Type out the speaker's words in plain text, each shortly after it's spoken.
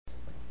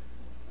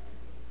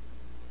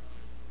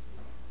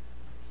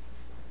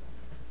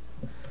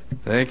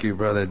Thank you,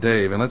 Brother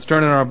Dave. And let's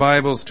turn in our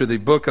Bibles to the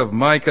book of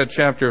Micah,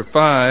 chapter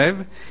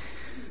 5.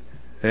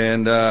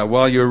 And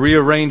while you're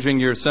rearranging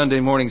your Sunday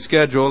morning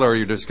schedule, or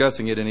you're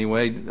discussing it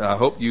anyway, I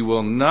hope you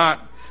will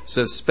not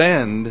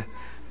suspend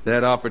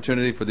that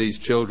opportunity for these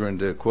children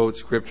to quote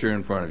Scripture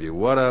in front of you.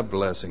 What a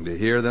blessing to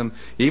hear them.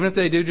 Even if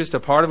they do just a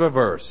part of a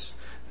verse,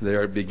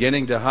 they're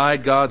beginning to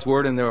hide God's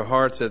Word in their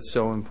hearts. That's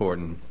so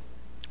important.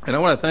 And I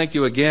want to thank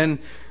you again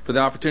for the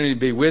opportunity to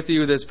be with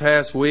you this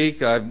past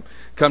week. I've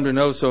come to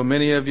know so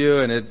many of you,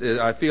 and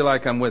I feel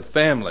like I'm with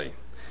family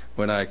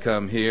when I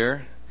come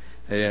here.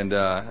 And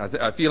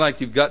I feel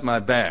like you've got my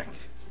back.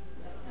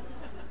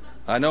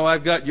 I know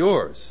I've got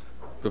yours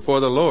before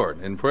the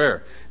Lord in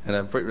prayer. And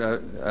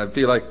I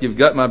feel like you've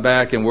got my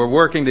back, and we're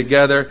working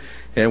together,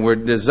 and we're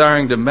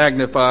desiring to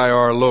magnify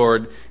our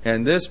Lord.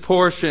 And this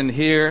portion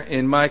here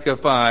in Micah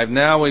 5,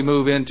 now we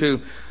move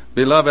into...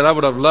 Beloved, I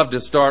would have loved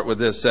to start with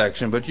this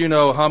section, but you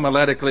know,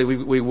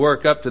 homiletically we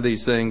work up to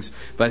these things.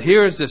 But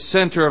here is the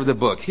center of the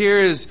book.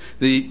 Here is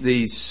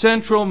the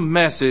central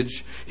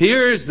message.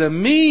 Here is the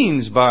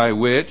means by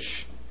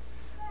which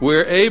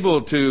we're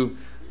able to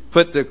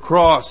put the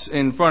cross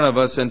in front of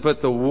us and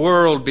put the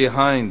world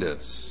behind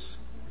us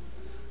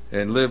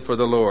and live for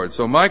the Lord.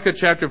 So Micah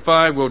chapter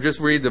 5, we'll just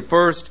read the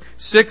first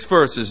 6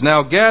 verses.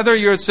 Now gather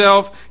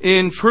yourself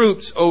in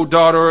troops, O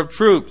daughter of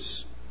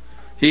troops.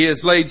 He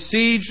has laid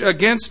siege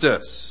against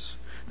us.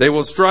 They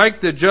will strike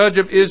the judge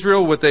of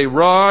Israel with a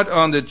rod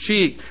on the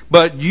cheek.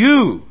 But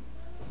you,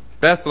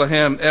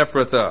 Bethlehem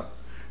Ephrathah,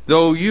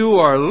 though you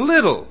are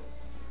little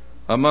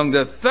among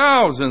the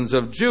thousands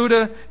of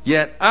Judah,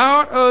 yet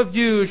out of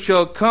you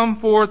shall come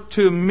forth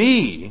to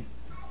me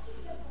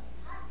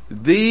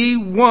the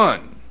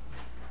one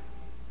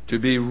to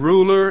be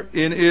ruler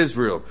in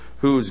Israel,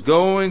 whose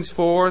goings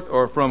forth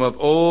are from of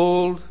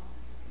old,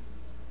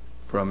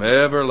 from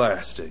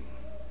everlasting.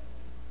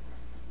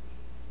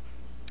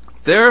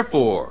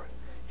 Therefore,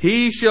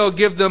 he shall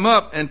give them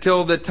up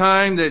until the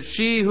time that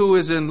she who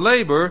is in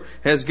labor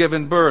has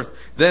given birth.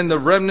 Then the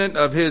remnant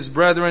of his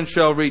brethren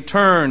shall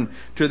return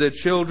to the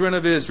children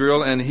of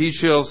Israel, and he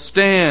shall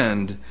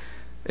stand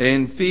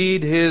and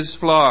feed his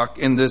flock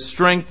in the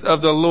strength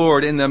of the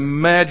Lord, in the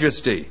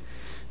majesty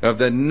of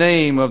the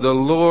name of the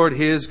Lord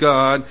his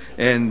God,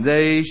 and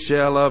they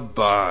shall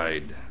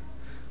abide.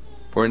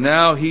 For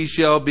now he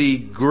shall be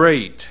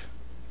great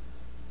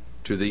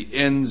to the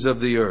ends of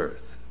the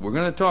earth. We're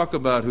going to talk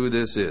about who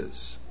this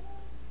is.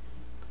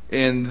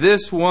 And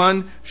this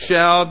one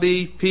shall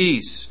be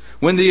peace.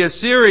 When the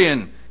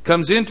Assyrian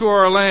comes into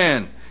our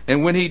land,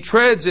 and when he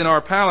treads in our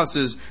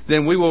palaces,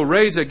 then we will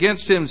raise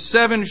against him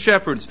 7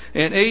 shepherds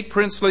and 8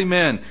 princely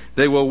men.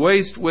 They will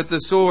waste with the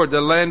sword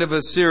the land of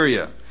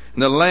Assyria,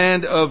 and the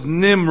land of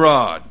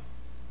Nimrod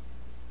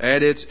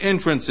at its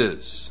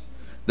entrances.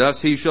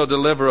 Thus he shall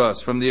deliver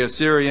us from the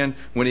Assyrian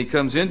when he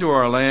comes into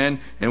our land,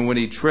 and when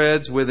he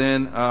treads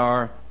within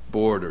our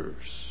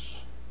borders.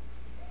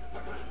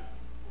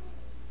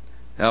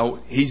 Now,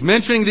 he's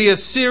mentioning the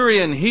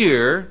Assyrian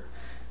here.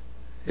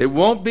 It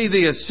won't be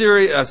the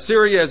Assyria.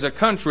 Assyria as a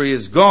country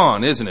is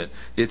gone, isn't it?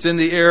 It's in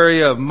the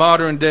area of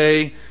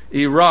modern-day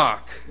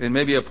Iraq, and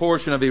maybe a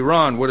portion of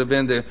Iran would have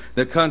been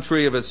the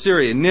country of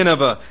Assyria.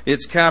 Nineveh,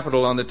 its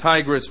capital on the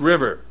Tigris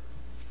River.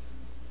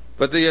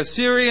 But the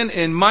Assyrian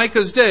in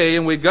Micah's day,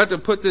 and we've got to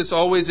put this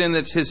always in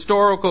its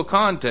historical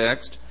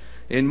context,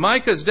 in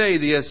Micah's day,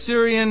 the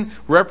Assyrian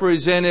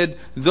represented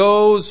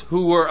those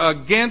who were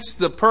against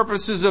the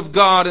purposes of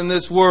God in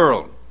this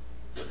world.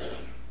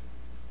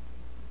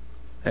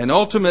 And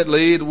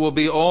ultimately, it will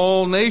be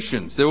all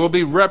nations. There will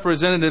be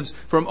representatives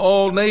from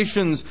all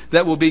nations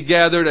that will be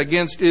gathered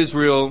against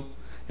Israel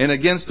and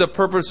against the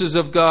purposes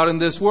of God in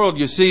this world.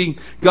 You see,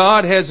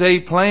 God has a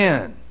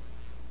plan.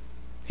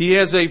 He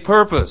has a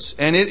purpose,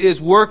 and it is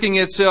working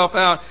itself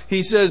out.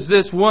 He says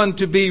this one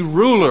to be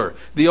ruler,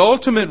 the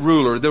ultimate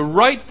ruler, the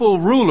rightful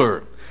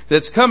ruler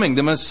that's coming,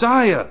 the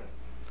Messiah.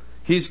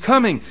 He's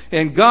coming,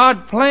 and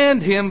God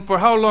planned him for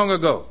how long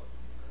ago?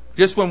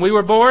 Just when we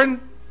were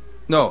born?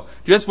 No.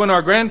 Just when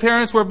our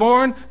grandparents were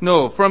born?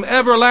 No. From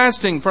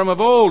everlasting, from of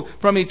old,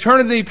 from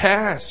eternity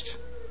past.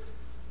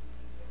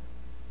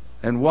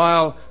 And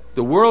while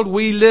the world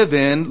we live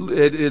in,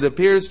 it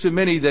appears to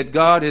many that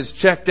God is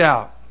checked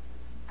out.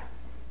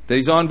 That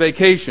He's on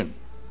vacation,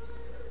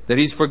 that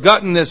He's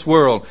forgotten this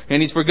world,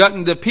 and He's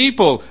forgotten the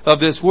people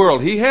of this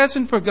world. He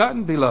hasn't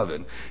forgotten,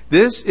 beloved.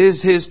 This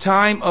is His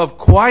time of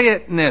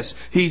quietness.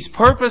 He's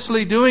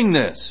purposely doing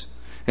this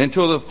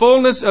until the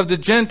fullness of the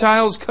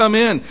Gentiles come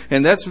in.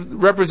 And that's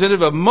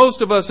representative of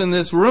most of us in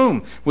this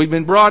room. We've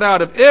been brought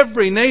out of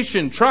every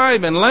nation,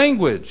 tribe, and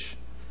language.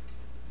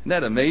 Isn't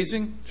that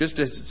amazing? Just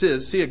to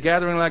see a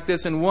gathering like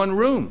this in one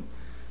room.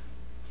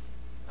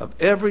 Of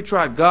every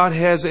tribe, God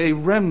has a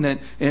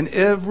remnant in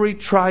every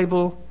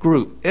tribal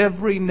group.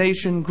 Every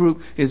nation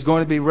group is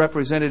going to be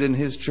represented in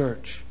His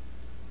church.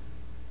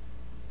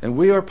 And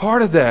we are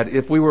part of that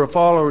if we were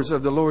followers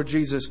of the Lord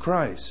Jesus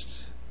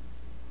Christ.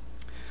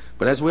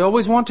 But as we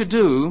always want to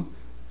do,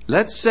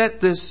 let's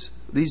set this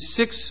these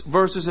 6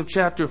 verses of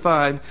chapter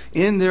 5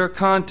 in their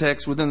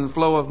context within the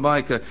flow of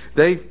Micah.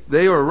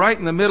 They are right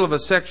in the middle of a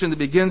section that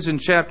begins in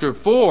chapter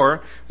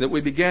 4 that we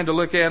began to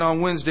look at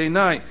on Wednesday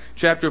night.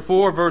 Chapter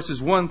 4,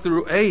 verses 1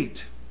 through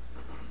 8.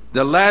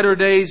 The latter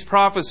days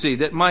prophecy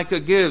that Micah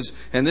gives.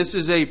 And this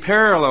is a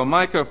parallel.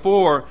 Micah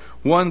 4,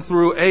 1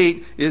 through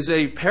 8 is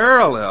a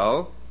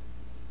parallel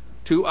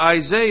to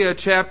Isaiah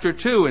chapter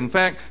 2. In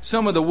fact,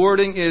 some of the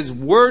wording is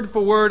word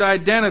for word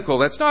identical.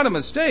 That's not a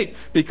mistake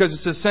because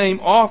it's the same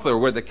author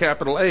with the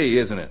capital A,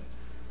 isn't it?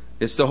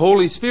 It's the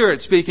Holy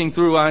Spirit speaking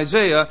through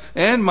Isaiah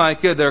and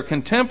Micah. They're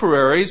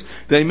contemporaries.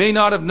 They may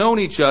not have known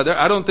each other.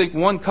 I don't think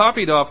one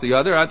copied off the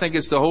other. I think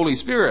it's the Holy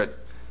Spirit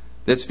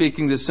that's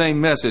speaking the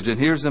same message. And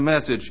here's the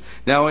message.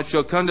 Now it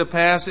shall come to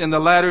pass in the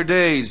latter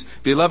days.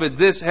 Beloved,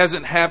 this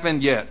hasn't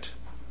happened yet.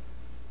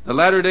 The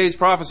latter days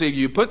prophecy,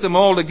 you put them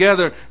all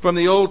together from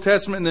the Old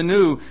Testament and the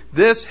New.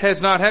 This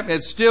has not happened.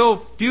 It's still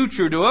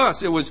future to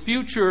us. It was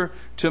future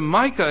to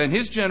Micah and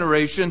his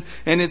generation,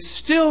 and it's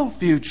still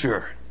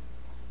future.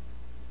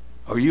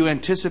 Are you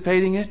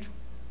anticipating it?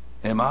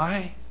 Am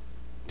I?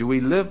 Do we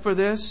live for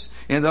this?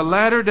 In the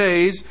latter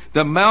days,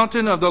 the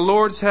mountain of the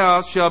Lord's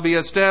house shall be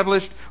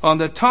established on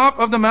the top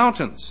of the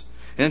mountains,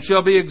 and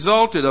shall be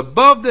exalted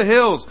above the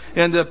hills,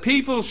 and the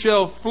people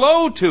shall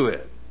flow to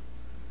it.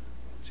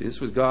 See,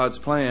 this was God's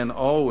plan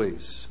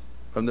always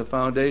from the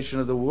foundation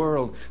of the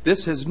world.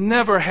 This has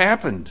never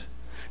happened.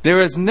 There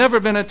has never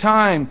been a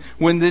time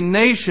when the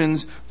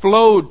nations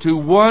flowed to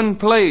one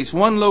place,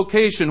 one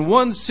location,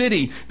 one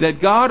city that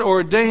God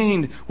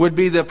ordained would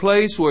be the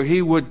place where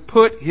He would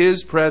put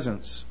His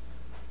presence.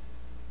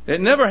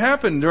 It never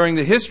happened during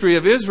the history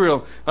of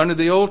Israel under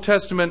the Old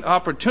Testament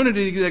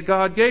opportunity that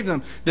God gave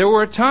them. There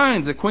were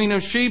times the Queen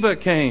of Sheba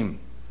came.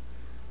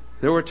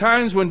 There were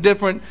times when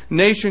different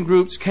nation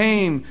groups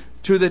came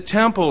to the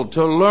temple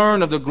to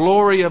learn of the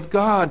glory of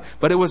God.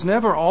 But it was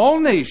never all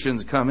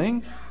nations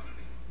coming.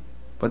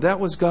 But that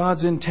was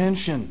God's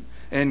intention.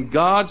 And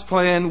God's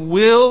plan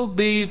will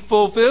be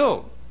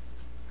fulfilled.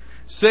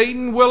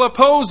 Satan will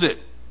oppose it.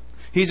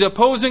 He's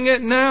opposing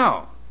it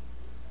now.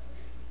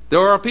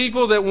 There are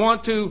people that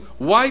want to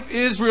wipe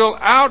Israel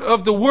out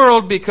of the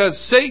world because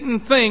Satan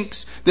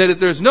thinks that if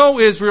there's no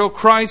Israel,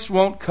 Christ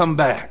won't come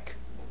back.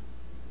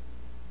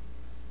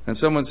 And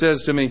someone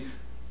says to me,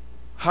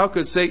 how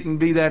could Satan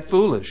be that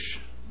foolish?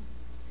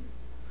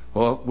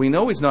 Well, we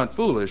know he's not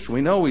foolish.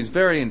 We know he's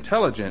very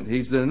intelligent.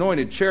 He's the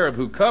anointed cherub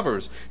who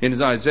covers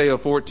in Isaiah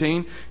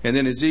 14. And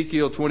then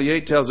Ezekiel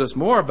 28 tells us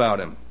more about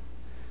him.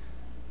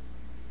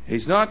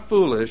 He's not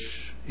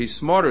foolish. He's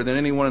smarter than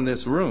anyone in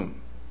this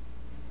room.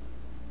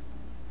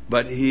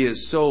 But he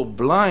is so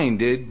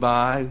blinded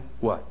by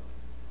what?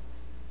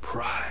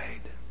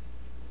 Pride.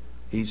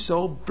 He's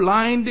so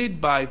blinded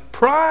by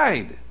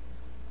pride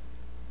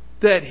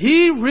that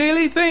he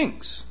really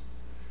thinks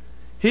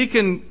he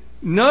can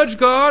nudge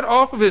God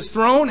off of His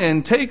throne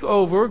and take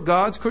over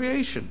God's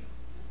creation.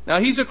 Now,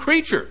 he's a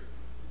creature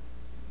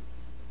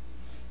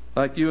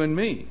like you and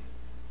me.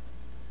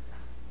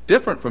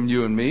 Different from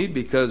you and me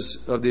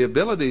because of the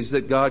abilities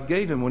that God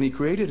gave him when He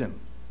created him.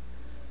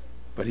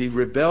 But he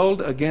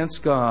rebelled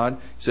against God,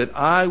 said,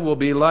 I will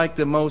be like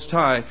the Most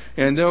High.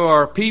 And there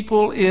are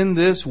people in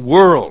this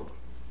world,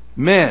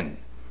 men,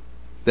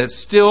 that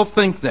still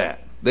think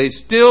that. They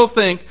still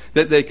think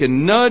that they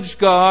can nudge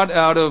God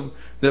out of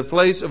the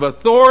place of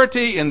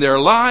authority in their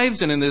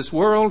lives and in this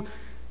world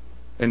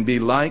and be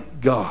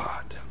like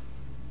God.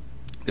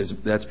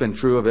 That's been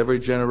true of every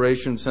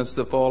generation since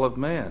the fall of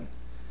man.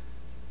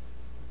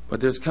 But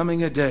there's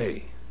coming a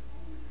day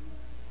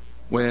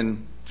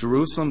when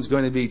Jerusalem's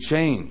going to be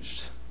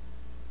changed.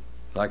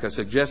 Like I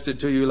suggested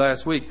to you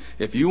last week,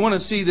 if you want to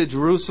see the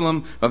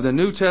Jerusalem of the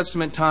New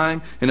Testament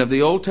time and of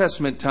the Old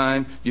Testament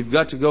time, you've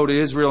got to go to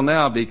Israel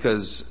now,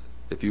 because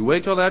if you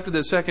wait till after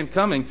the second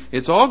coming,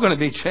 it's all going to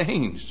be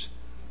changed.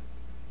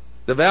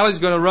 The valley's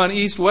going to run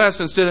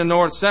east-west instead of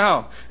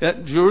north-south.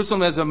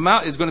 Jerusalem as a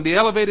mountain is going to be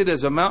elevated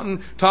as a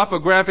mountain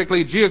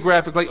topographically,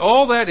 geographically.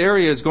 All that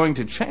area is going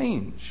to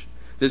change.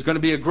 There's going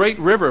to be a great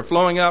river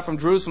flowing out from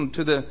Jerusalem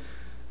to the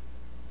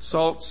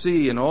Salt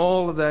Sea, and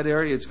all of that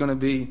area. It's going to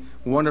be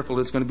wonderful.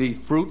 It's going to be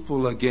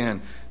fruitful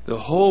again. The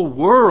whole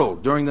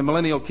world during the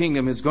millennial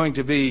kingdom is going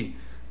to be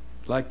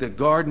like the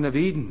Garden of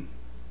Eden,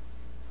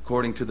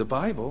 according to the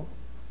Bible.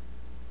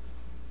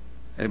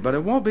 But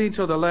it won't be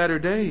until the latter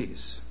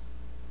days.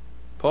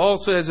 Paul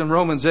says in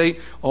Romans 8,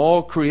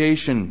 all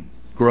creation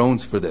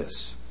groans for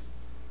this.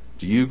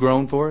 Do you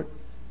groan for it?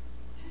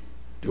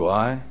 Do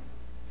I?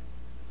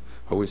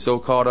 Are we so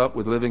caught up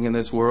with living in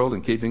this world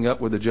and keeping up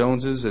with the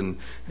Joneses and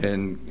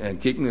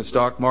keeping the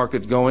stock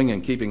market going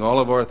and keeping all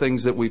of our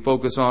things that we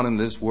focus on in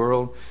this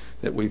world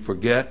that we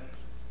forget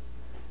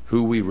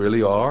who we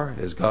really are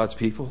as God's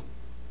people?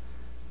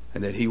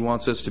 And that He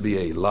wants us to be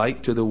a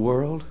light to the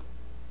world?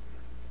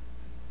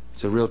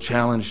 It's a real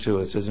challenge to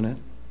us, isn't it?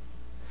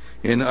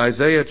 In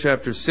Isaiah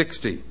chapter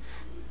 60,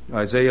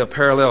 Isaiah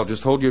parallel,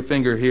 just hold your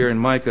finger here in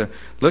Micah.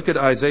 Look at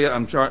Isaiah,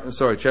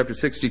 chapter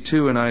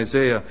 62 in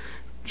Isaiah,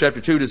 chapter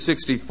 2 to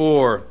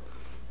 64.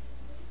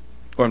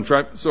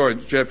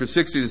 chapter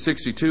 60 to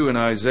 62 in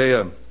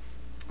Isaiah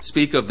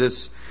speak of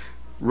this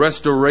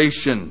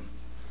restoration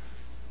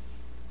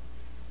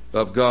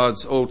of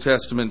God's Old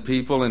Testament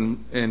people.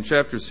 In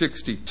chapter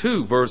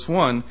 62, verse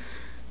 1,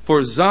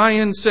 for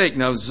Zion's sake.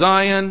 Now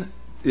Zion,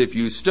 if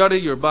you study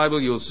your Bible,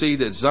 you'll see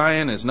that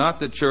Zion is not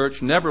the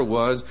church, never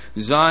was.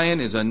 Zion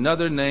is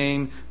another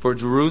name for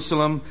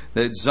Jerusalem.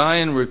 That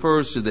Zion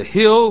refers to the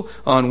hill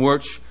on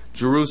which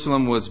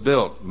Jerusalem was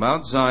built.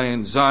 Mount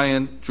Zion,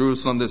 Zion,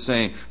 Jerusalem the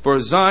same. For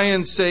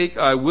Zion's sake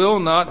I will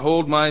not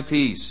hold my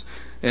peace.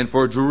 And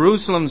for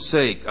Jerusalem's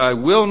sake I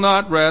will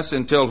not rest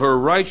until her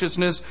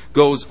righteousness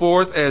goes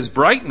forth as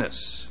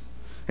brightness,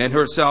 and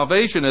her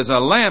salvation as a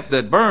lamp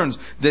that burns.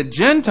 The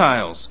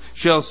Gentiles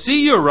shall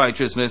see your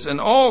righteousness, and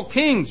all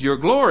kings your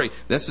glory.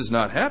 This has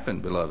not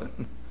happened, beloved.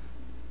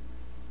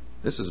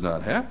 This has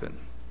not happened.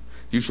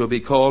 You shall be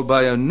called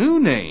by a new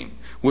name,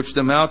 which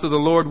the mouth of the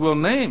Lord will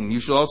name.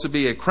 You shall also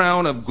be a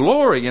crown of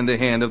glory in the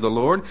hand of the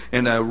Lord,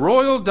 and a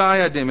royal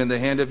diadem in the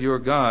hand of your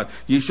God.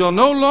 You shall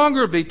no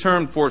longer be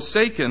termed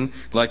forsaken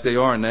like they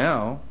are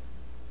now,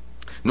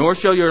 nor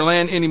shall your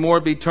land any more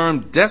be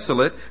termed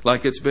desolate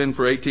like it's been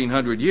for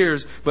 1,800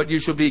 years, but you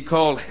shall be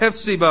called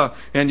Hephzibah,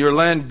 and your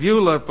land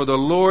Beulah, for the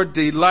Lord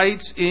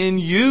delights in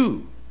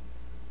you.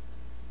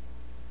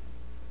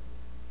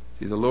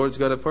 See, the Lord's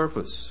got a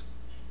purpose.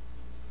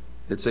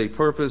 It's a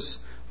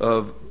purpose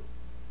of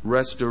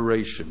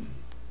restoration.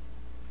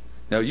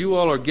 Now, you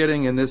all are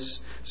getting in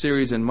this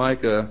series in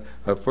Micah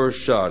a first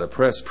shot, a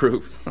press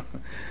proof,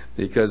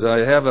 because I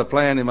have a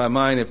plan in my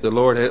mind, if the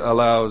Lord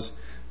allows,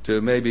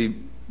 to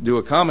maybe do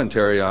a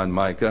commentary on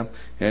Micah.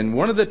 And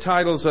one of the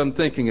titles I'm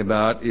thinking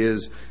about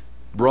is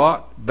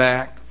Brought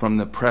Back from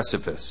the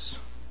Precipice.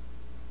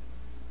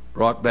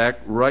 Brought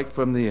back right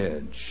from the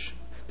edge.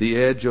 The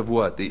edge of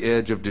what? The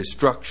edge of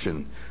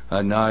destruction,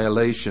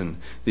 annihilation,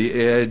 the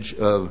edge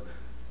of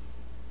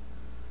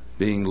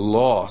being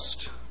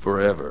lost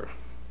forever.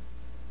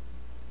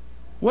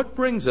 What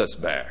brings us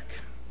back?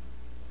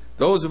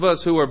 Those of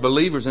us who are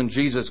believers in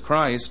Jesus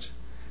Christ,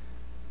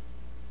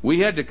 we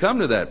had to come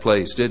to that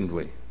place, didn't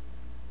we?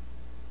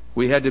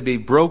 We had to be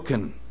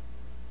broken.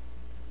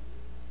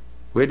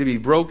 We had to be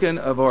broken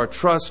of our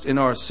trust in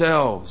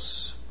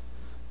ourselves.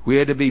 We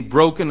had to be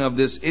broken of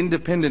this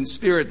independent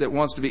spirit that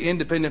wants to be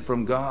independent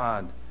from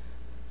God.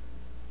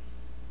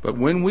 But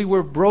when we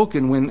were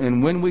broken,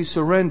 when we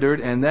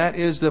surrendered, and that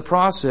is the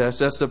process,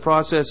 that's the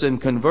process in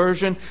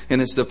conversion, and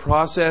it's the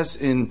process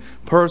in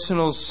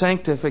personal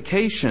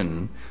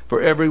sanctification for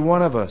every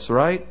one of us,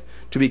 right?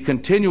 To be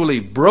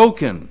continually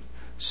broken,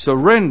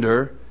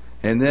 surrender,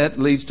 and that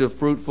leads to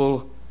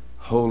fruitful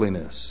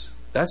holiness.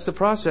 That's the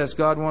process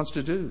God wants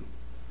to do.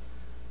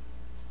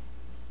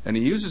 And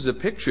He uses a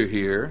picture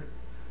here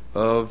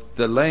of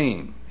the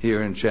lame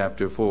here in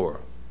chapter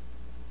 4.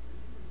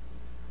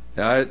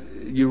 Now,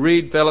 you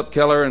read Philip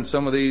Keller and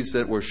some of these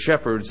that were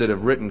shepherds that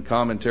have written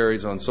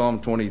commentaries on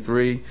Psalm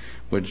 23,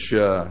 which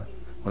one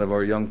of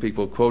our young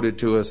people quoted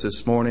to us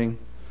this morning.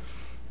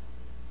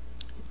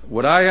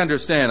 What I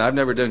understand, I've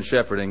never done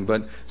shepherding,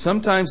 but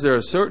sometimes there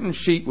are certain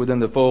sheep within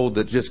the fold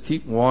that just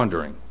keep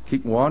wandering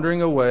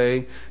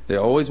away. They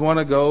always want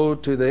to go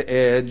to the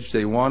edge.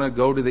 They want to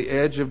go to the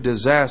edge of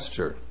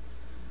disaster.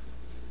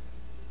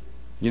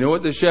 You know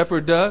what the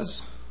shepherd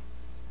does?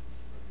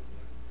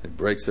 It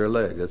breaks their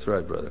leg. That's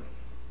right, brother.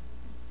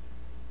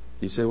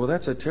 You say, well,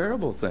 that's a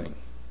terrible thing.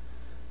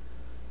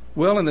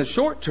 Well, in the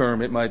short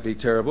term, it might be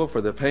terrible for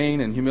the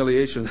pain and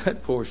humiliation of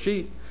that poor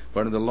sheep.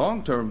 But in the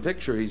long-term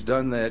picture, He's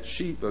done that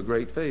sheep a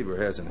great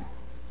favor, hasn't He?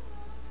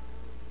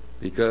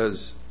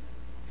 Because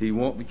he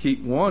won't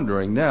keep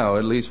wandering now,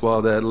 at least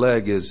while that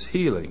leg is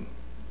healing.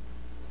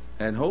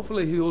 And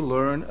hopefully he'll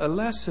learn a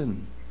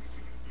lesson.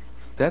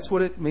 That's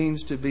what it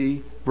means to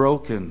be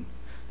broken.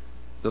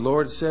 The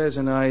Lord says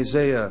in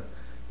Isaiah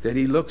that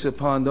He looks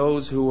upon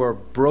those who are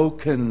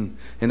broken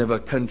and of a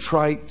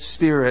contrite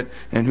spirit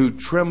and who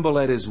tremble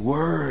at His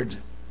word.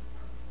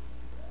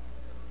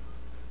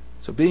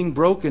 So being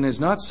broken is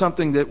not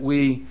something that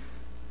we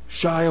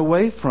shy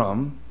away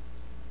from.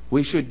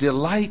 We should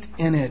delight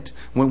in it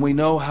when we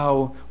know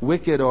how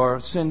wicked our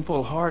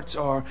sinful hearts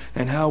are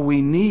and how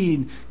we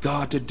need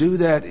God to do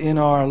that in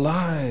our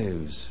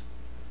lives.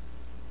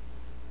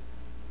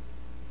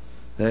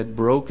 That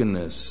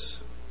brokenness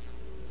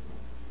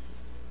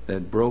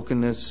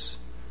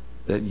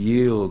that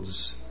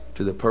yields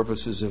to the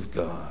purposes of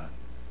God.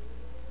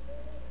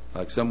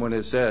 Like someone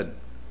has said,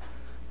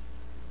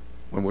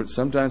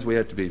 sometimes we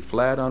have to be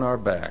flat on our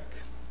back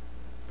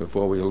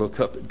before we look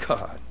up at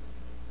God.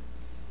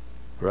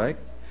 Right?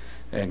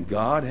 And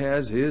God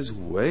has His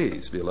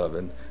ways,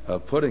 beloved,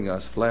 of putting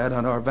us flat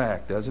on our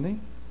back, doesn't He?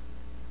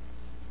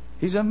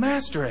 He's a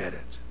master at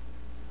it.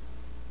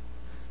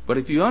 But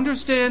if you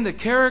understand the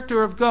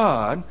character of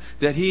God,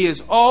 that He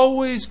is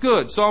always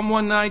good. Psalm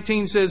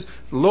 119 says,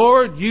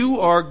 Lord, you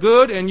are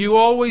good and you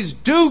always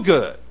do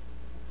good.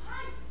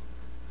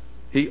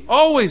 He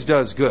always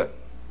does good.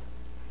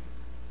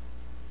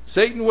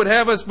 Satan would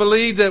have us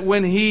believe that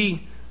when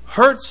he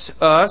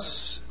hurts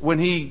us, when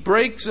he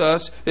breaks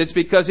us, it's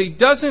because he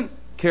doesn't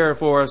care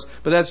for us.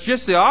 But that's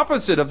just the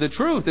opposite of the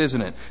truth,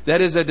 isn't it?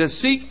 That is a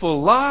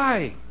deceitful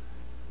lie.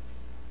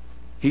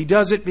 He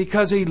does it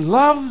because He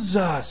loves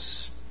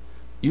us.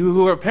 You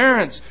who are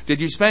parents,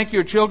 did you spank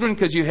your children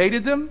because you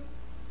hated them?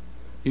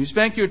 You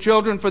spanked your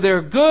children for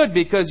their good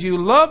because you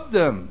loved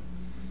them.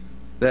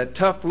 That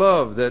tough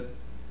love that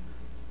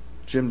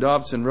Jim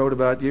Dobson wrote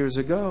about years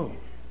ago.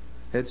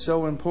 It's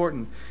so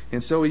important.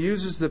 And so he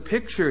uses the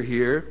picture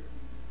here,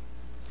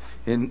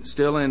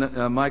 still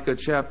in Micah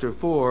chapter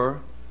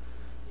 4,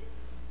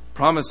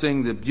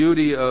 promising the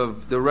beauty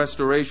of the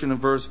restoration of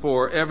verse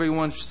 4.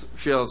 Everyone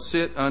shall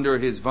sit under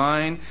his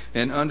vine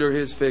and under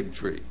his fig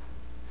tree.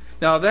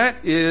 Now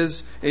that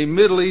is a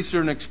Middle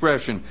Eastern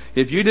expression.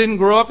 If you didn't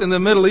grow up in the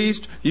Middle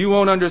East, you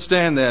won't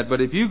understand that.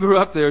 But if you grew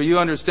up there, you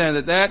understand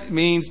that that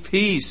means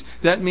peace.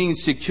 That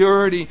means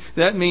security.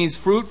 That means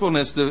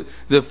fruitfulness.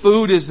 The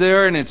food is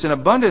there and it's in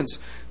abundance.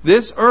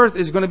 This earth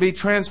is going to be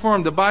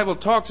transformed. The Bible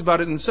talks about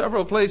it in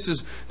several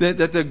places that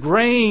the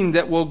grain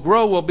that will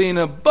grow will be in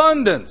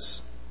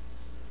abundance.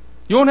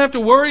 You won't have to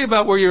worry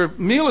about where your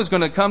meal is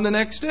going to come the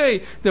next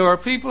day. There are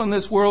people in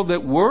this world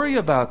that worry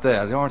about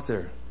that, aren't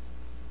there?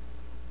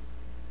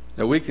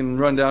 Now, we can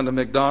run down to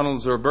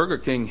McDonald's or Burger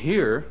King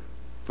here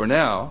for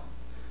now,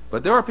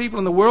 but there are people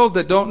in the world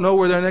that don't know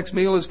where their next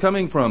meal is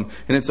coming from,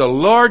 and it's a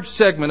large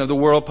segment of the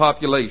world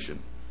population.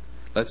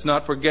 Let's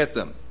not forget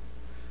them.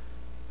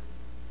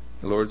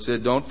 The Lord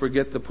said, don't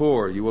forget the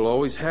poor. You will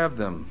always have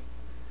them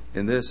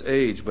in this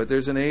age, but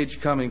there's an age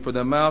coming, for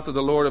the mouth of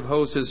the Lord of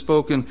hosts has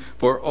spoken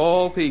for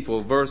all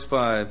people. Verse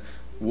 5,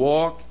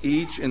 walk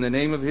each in the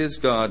name of his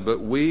God,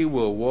 but we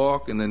will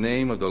walk in the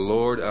name of the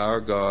Lord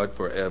our God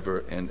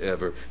forever and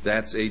ever.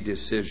 That's a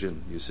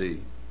decision, you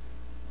see.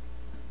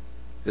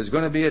 There's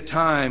going to be a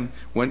time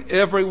when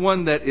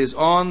everyone that is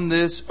on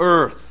this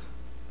earth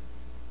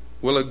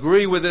will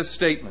agree with this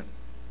statement.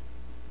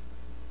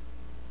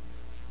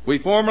 We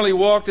formerly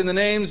walked in the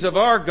names of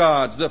our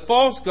gods, the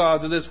false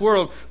gods of this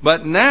world,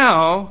 but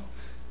now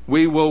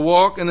we will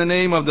walk in the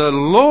name of the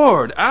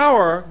Lord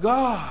our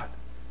God.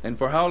 And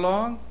for how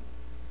long?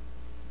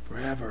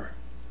 Forever.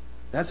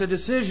 That's a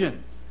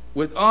decision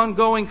with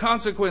ongoing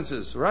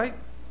consequences, right?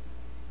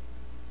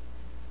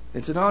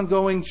 It's an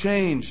ongoing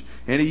change.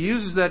 And he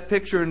uses that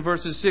picture in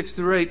verses 6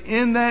 through 8.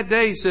 In that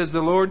day, says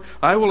the Lord,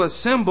 I will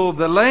assemble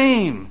the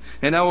lame,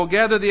 and I will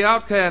gather the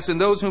outcasts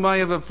and those whom I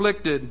have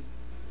afflicted.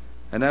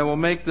 And I will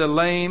make the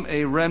lame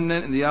a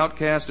remnant and the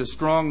outcast a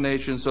strong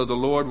nation, so the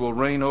Lord will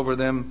reign over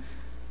them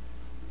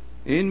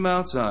in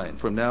Mount Zion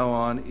from now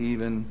on,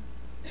 even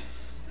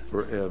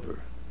forever.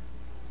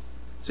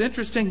 It's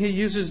interesting he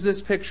uses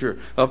this picture.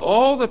 Of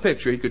all the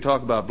picture, he could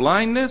talk about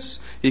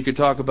blindness, he could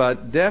talk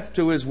about deaf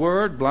to his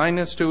word,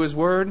 blindness to his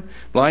word,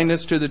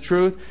 blindness to the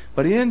truth,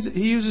 but he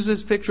uses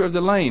this picture of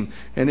the lame.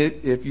 And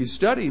if you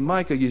study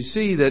Micah, you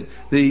see that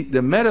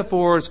the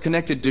metaphors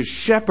connected to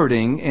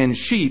shepherding and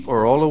sheep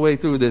are all the way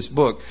through this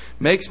book.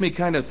 Makes me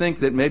kind of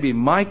think that maybe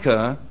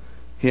Micah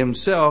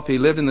himself, he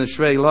lived in the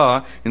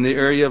Shrelah, in the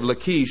area of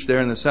Lachish,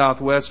 there in the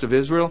southwest of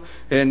Israel,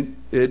 and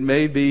it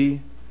may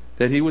be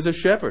that he was a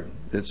shepherd.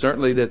 It's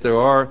certainly that there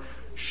are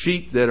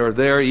sheep that are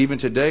there. Even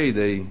today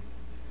they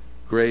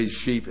graze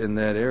sheep in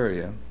that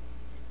area.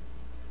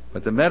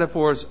 But the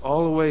metaphors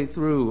all the way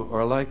through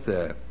are like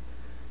that.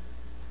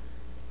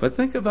 But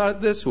think about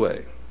it this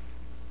way.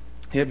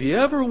 Have you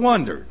ever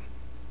wondered,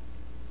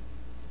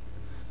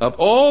 of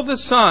all the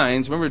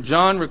signs, remember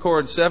John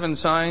records 7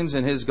 signs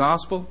in his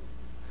gospel?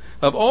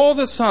 Of all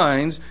the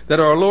signs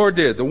that our Lord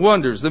did, the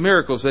wonders, the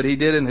miracles that he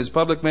did in his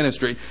public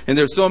ministry, and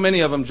there's so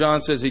many of them,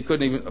 John says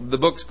the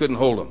books couldn't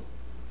hold them.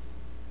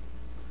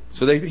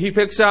 So he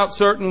picks out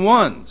certain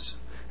ones.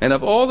 And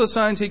of all the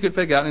signs he could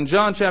pick out, in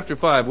John chapter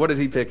 5, what did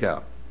he pick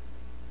out?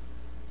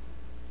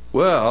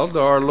 Well,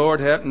 our Lord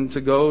happened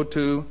to go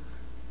to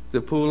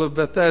the pool of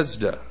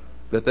Bethesda.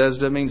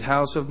 Bethesda means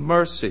house of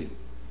mercy.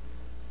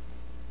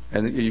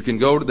 And you can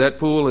go to that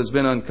pool, has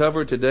been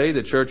uncovered today.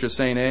 The Church of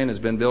St. Anne has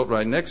been built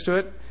right next to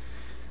it.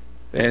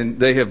 And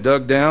they have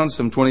dug down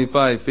some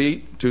 25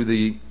 feet to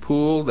the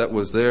pool that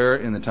was there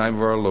in the time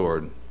of our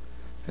Lord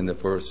in the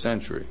 1st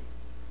century.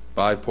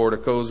 5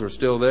 porticos are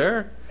still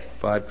there,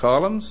 5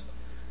 columns.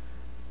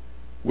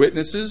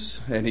 Witnesses,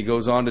 and he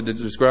goes on to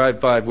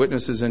describe 5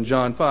 witnesses in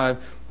John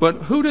 5. But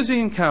who does he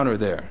encounter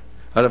there?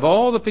 Out of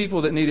all the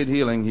people that needed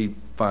healing, he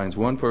finds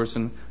one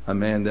person, a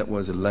man that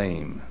was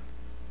lame.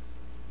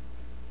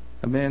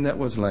 A man that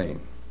was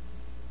lame.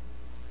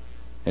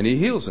 And he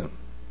heals him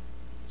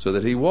so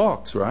that he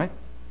walks, right?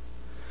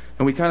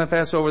 And we kind of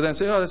pass over that and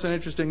say, oh, that's an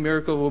interesting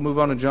miracle. We'll move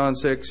on to John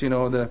 6,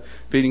 the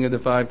feeding of the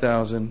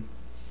 5,000.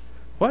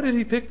 Why did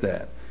he pick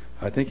that?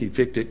 I think he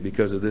picked it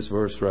because of this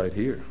verse right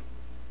here.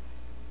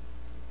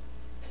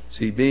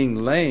 See, being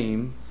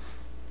lame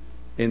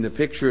in the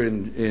picture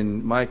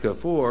in Micah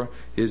 4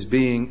 is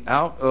being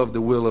out of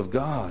the will of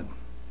God.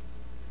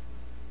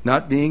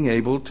 Not being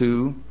able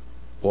to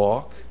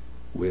walk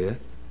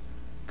with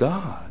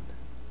God.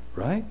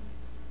 Right?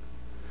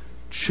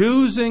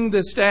 Choosing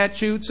the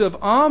statutes of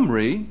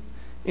Omri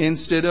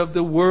instead of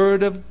the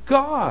Word of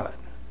God.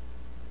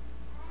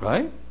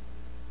 Right?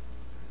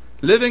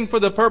 living for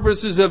the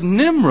purposes of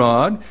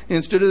Nimrod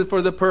instead of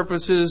for the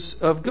purposes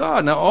of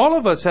God. Now, all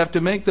of us have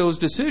to make those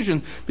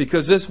decisions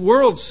because this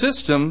world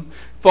system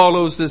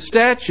follows the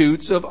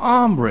statutes of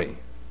Omri.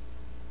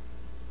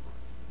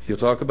 He'll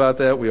talk about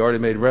that. We already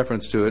made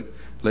reference to it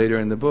later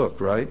in the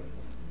book, right?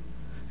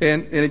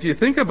 And if you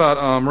think about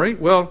Omri,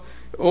 well,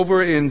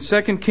 over in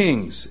 2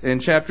 Kings in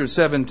chapter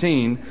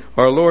 17,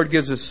 our Lord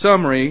gives a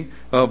summary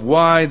of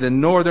why the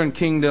northern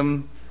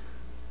kingdom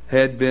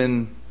had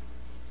been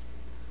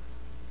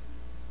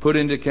put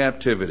into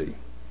captivity,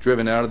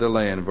 driven out of the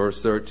land.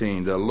 Verse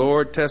 13, the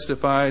Lord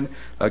testified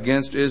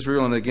against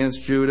Israel and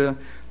against Judah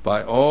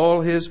by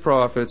all his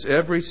prophets,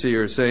 every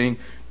seer, saying,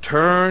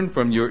 turn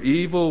from your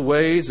evil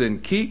ways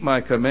and keep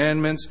my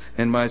commandments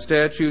and my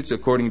statutes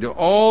according to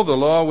all the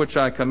law which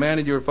I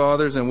commanded your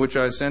fathers and which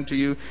I sent to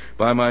you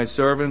by my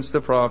servants the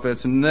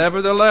prophets.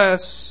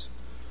 Nevertheless,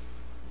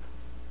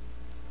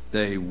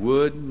 they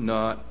would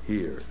not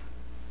hear.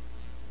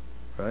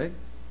 Right?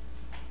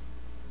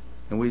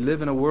 And we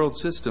live in a world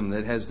system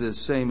that has this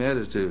same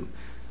attitude.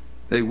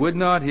 They would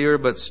not hear,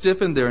 but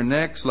stiffened their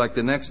necks like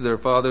the necks of their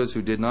fathers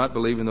who did not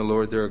believe in the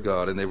Lord their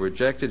God. And they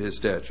rejected his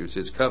statutes,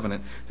 his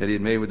covenant that he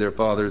had made with their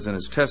fathers, and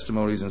his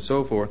testimonies and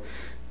so forth.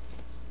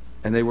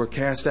 And they were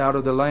cast out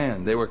of the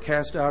land. They were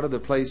cast out of the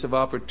place of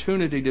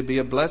opportunity to be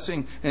a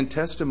blessing and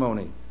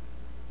testimony.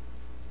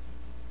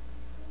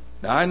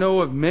 Now, I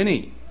know of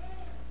many.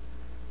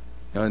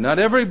 Now, not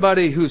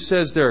everybody who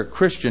says they're a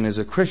Christian is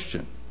a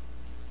Christian.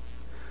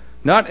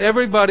 Not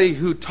everybody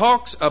who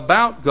talks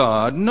about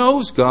God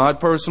knows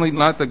God personally,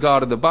 not the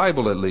God of the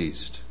Bible at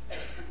least.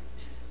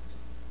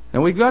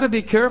 And we've got to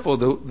be careful.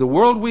 The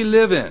world we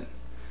live in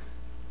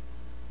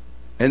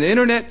and the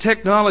internet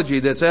technology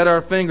that's at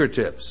our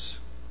fingertips.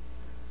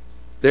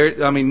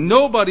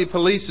 Nobody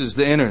polices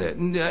the internet.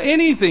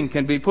 Anything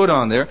can be put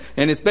on there,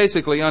 and it's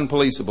basically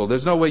unpoliceable.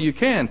 There's no way you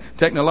can.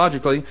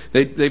 Technologically,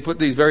 they put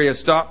these various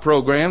stop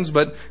programs,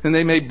 and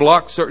they may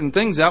block certain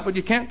things out, but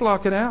you can't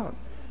block it out.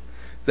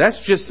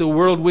 That's just the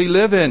world we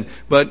live in.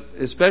 But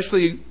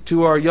especially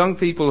to our young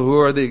people who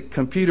are the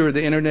computer,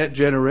 the internet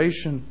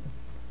generation,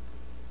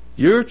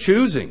 you're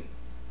choosing.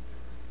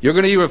 You're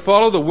going to either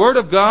follow the Word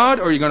of God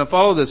or you're going to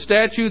follow the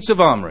statutes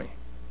of Omri.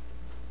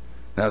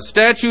 Now,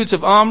 statutes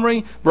of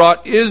Omri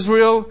brought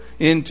Israel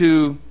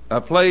into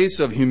a place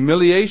of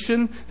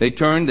humiliation. They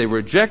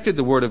rejected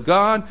the Word of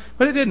God,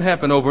 but it didn't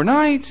happen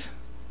overnight.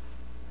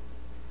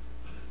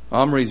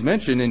 Omri's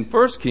mentioned in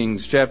 1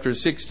 Kings chapter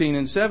 16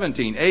 and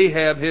 17.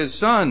 Ahab, his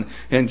son,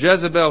 and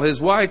Jezebel,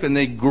 his wife, and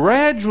they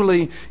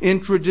gradually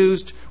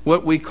introduced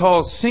what we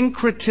call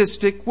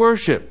syncretistic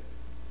worship.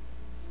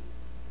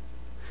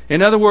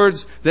 In other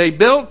words, they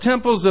built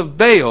temples of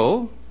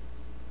Baal,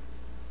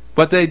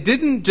 but they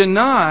didn't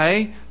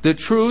deny the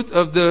truth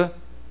of the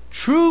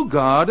true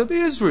God of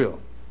Israel.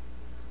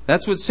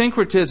 That's what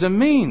syncretism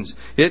means.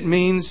 It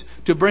means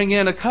to bring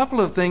in a couple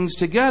of things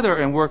together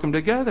and work them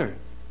together.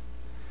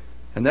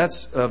 And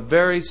that's a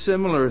very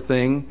similar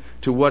thing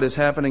to what is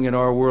happening in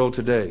our world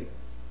today.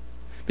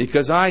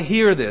 Because I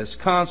hear this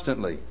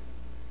constantly.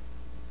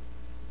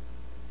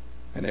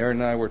 And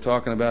Aaron and I were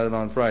talking about it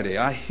on Friday.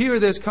 I hear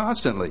this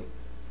constantly.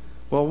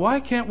 Well,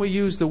 why can't we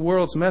use the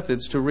world's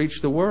methods to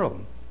reach the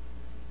world?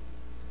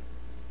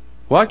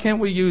 Why can't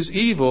we use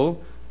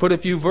evil, put a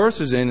few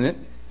verses in it,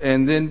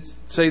 and then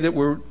say that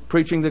we're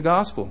preaching the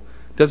gospel?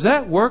 Does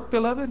that work,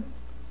 beloved?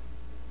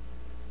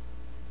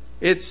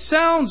 It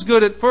sounds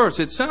good at first.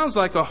 It sounds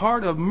like a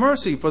heart of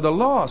mercy for the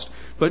lost.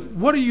 But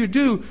what do you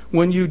do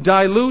when you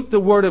dilute the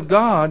Word of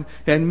God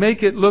and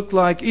make it look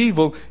like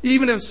evil?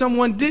 Even if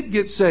someone did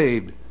get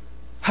saved,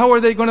 how are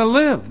they going to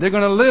live? They're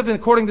going to live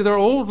according to their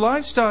old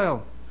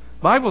lifestyle.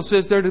 The Bible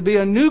says they're to be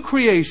a new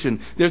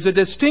creation. There's a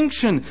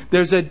distinction.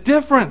 There's a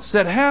difference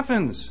that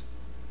happens.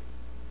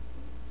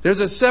 There's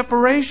a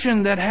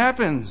separation that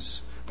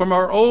happens from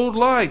our old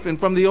life and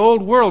from the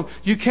old world.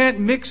 You can't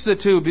mix the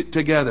two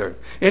together.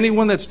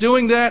 Anyone that's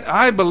doing that,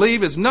 I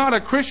believe, is not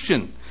a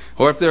Christian.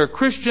 Or if they're a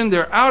Christian,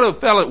 they're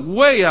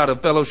way out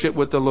of fellowship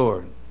with the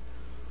Lord.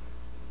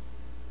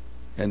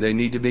 And they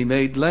need to be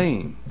made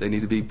lame. They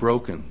need to be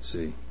broken,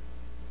 see.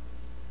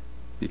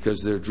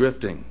 Because they're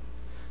drifting.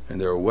 And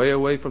they're way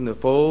away from the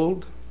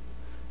fold.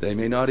 They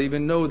may not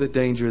even know the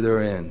danger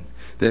they're in.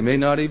 They may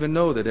not even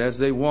know that as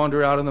they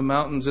wander out in the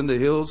mountains and the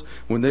hills,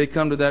 when they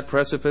come to that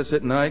precipice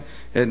at night,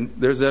 and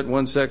there's that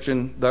one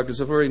section, Dr.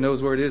 Safari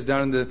knows where it is,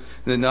 down in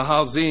the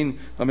Nahal Zin.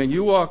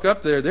 You walk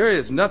up there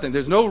is nothing.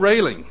 There's no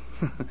railing.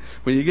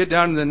 When you get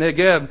down in the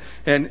Negev,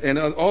 and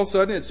all of a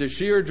sudden it's a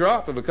sheer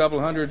drop of a couple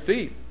 100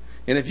 feet.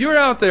 And if you're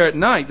out there at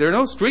night, there are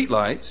no street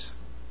lights.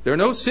 There are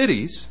no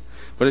cities.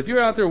 But if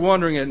you're out there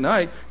wandering at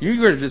night, you're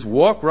going to just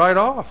walk right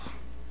off.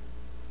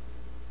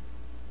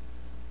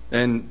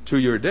 And to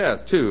your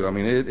death, too.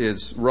 It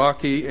is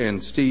rocky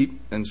and steep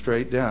and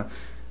straight down.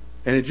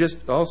 And it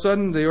just, all of a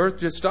sudden, the earth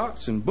just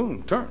stops and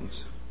boom,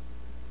 turns.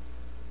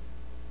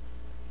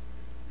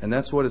 And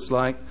that's what it's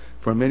like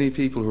for many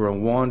people who are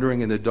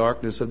wandering in the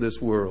darkness of this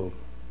world.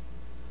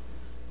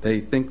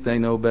 They think they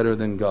know better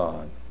than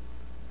God.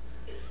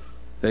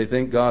 They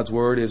think God's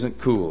Word isn't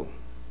cool.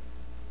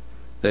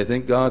 They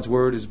think God's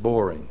Word is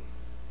boring.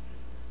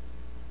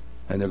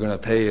 And they're going to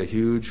pay a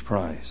huge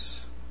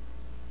price.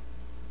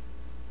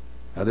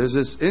 Now, there's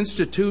this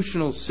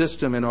institutional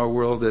system in our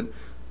world that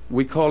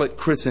we call it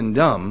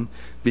Christendom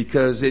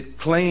because it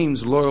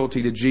claims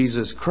loyalty to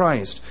Jesus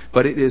Christ.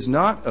 But it is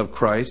not of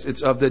Christ,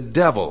 it's of the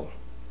devil.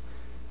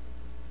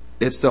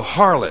 It's the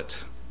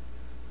harlot,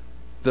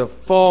 the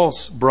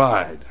false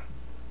bride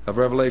of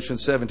Revelation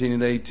 17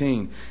 and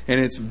 18. And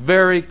it's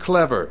very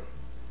clever.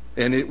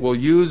 And it will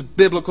use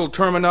biblical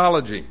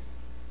terminology.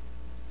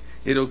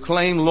 It'll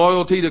claim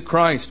loyalty to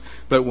Christ.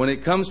 But when it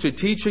comes to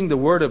teaching the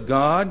Word of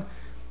God,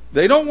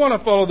 they don't want to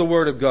follow the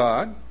Word of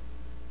God.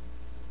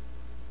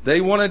 They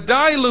want to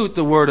dilute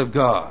the Word of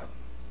God.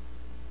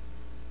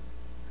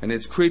 And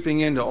it's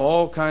creeping into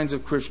all kinds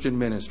of Christian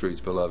ministries,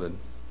 beloved.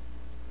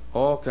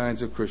 All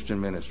kinds of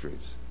Christian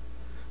ministries.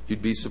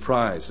 You'd be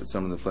surprised at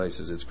some of the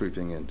places it's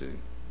creeping into.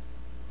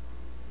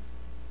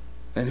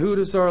 And who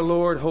does our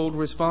Lord hold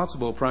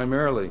responsible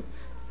primarily?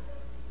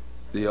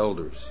 The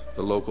elders,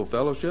 the local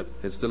fellowship.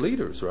 It's the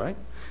leaders, right?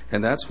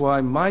 And that's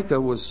why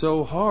Micah was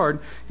so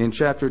hard in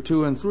chapter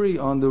 2 and 3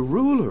 on the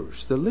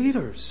rulers, the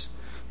leaders.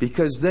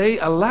 Because they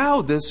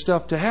allowed this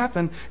stuff to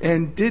happen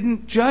and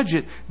didn't judge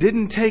it,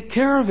 didn't take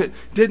care of it,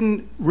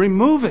 didn't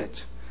remove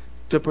it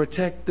to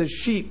protect the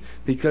sheep.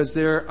 Because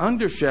they're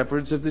under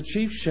shepherds of the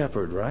chief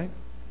shepherd, right?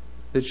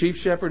 The chief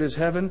shepherd is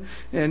heaven,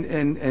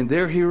 and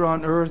they're here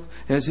on earth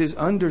as his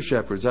under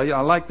shepherds. I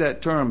like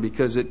that term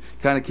because it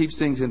kind of keeps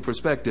things in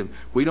perspective.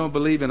 We don't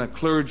believe in a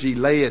clergy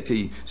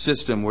laity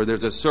system where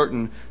there's a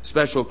certain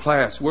special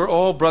class. We're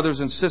all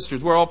brothers and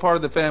sisters. We're all part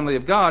of the family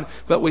of God,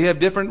 but we have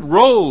different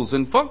roles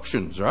and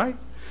functions, right?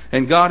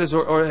 And God has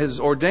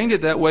ordained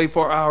it that way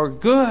for our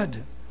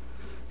good.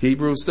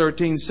 Hebrews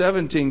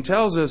 13:17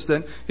 tells us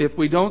that if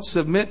we don't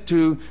submit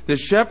to the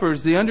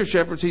shepherds, the under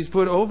shepherds He's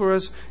put over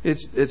us,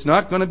 it's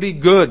not going to be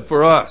good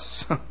for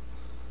us.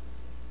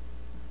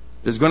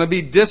 There's going to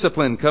be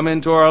discipline come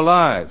into our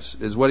lives,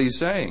 is what He's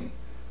saying.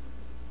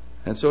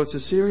 And so it's a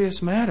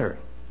serious matter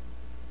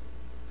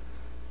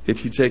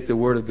if you take the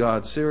Word of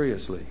God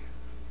seriously.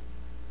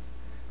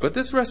 But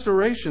this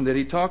restoration that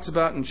He talks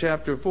about in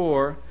chapter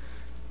 4,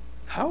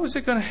 how is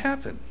it going to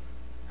happen?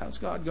 How's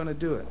God going to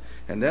do it?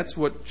 And that's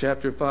what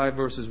chapter 5,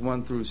 verses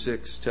 1 through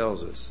 6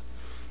 tells us.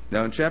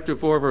 Now in chapter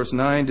 4, verse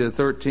 9 to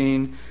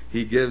 13,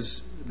 he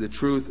gives the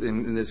truth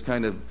in this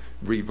kind of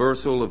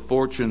reversal of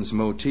fortunes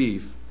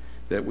motif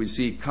that we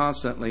see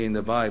constantly in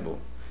the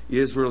Bible.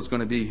 Israel's going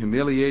to be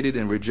humiliated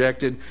and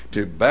rejected.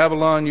 To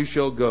Babylon you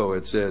shall go,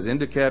 it says,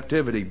 into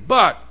captivity.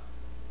 But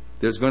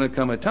there's going to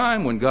come a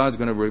time when God's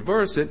going to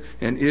reverse it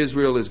and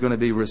Israel is going to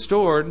be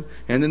restored.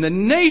 And then the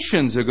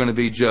nations are going to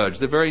be judged.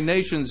 The very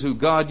nations who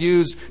God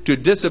used to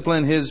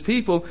discipline His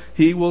people,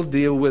 He will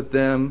deal with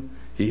them.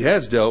 He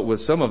has dealt with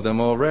some of them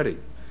already.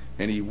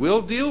 And He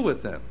will deal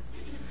with them.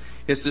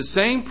 It's the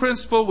same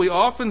principle we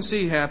often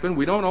see happen.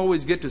 We don't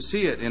always get to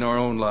see it in our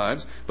own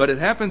lives, but it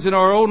happens in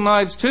our own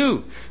lives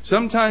too.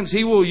 Sometimes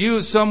He will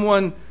use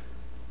someone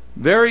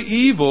very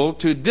evil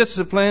to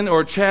discipline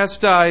or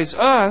chastise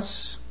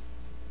us.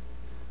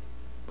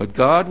 But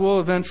God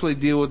will eventually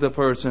deal with the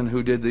person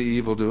who did the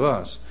evil to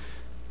us.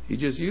 He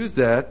just used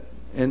that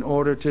in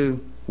order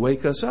to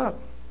wake us up,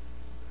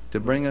 to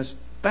bring us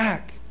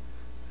back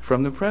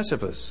from the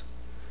precipice,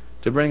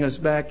 to bring us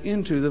back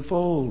into the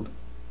fold.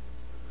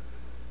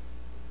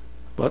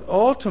 But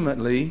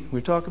ultimately,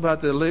 we talk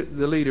about the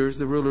leaders,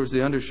 the rulers,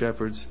 the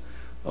under-shepherds.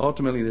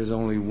 Ultimately, there's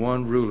only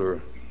one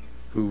ruler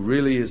who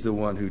really is the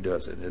one who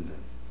does it, isn't it?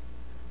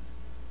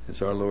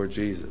 It's our Lord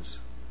Jesus.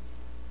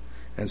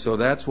 And so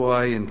that's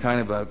why in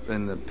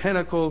the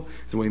pinnacle,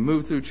 as we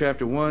move through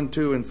chapter 1,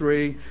 2, and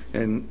 3,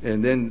 and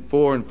then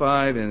 4 and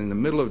 5, and in the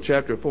middle of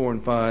chapter 4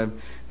 and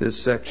 5,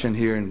 this section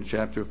here in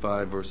chapter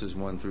 5, verses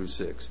 1 through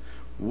 6.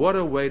 What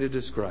a way to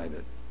describe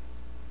it.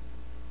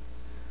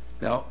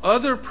 Now,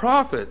 other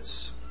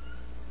prophets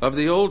of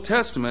the Old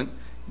Testament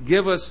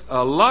give us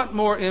a lot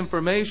more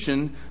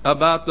information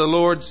about the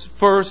Lord's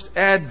first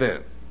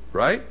advent,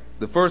 right?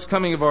 The first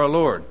coming of our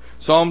Lord.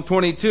 Psalm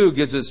 22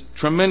 gives us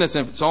tremendous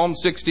info. Psalm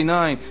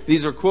 69.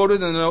 These are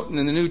quoted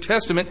in the New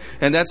Testament,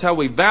 and that's how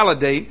we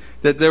validate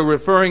that they're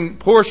referring,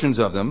 portions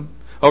of them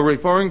are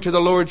referring to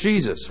the Lord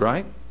Jesus,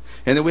 right?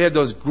 And then we have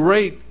those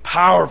great,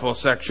 powerful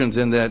sections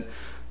in that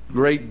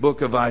great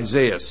book of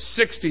Isaiah.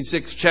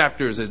 66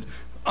 chapters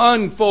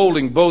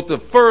unfolding both the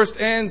first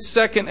and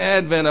second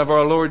advent of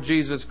our Lord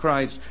Jesus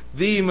Christ,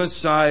 the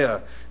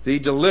Messiah, the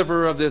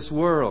deliverer of this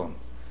world.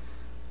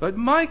 But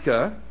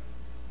Micah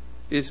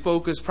is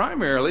focused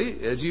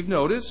primarily, as you've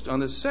noticed, on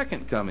the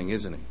second coming,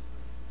 isn't he?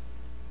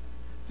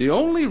 The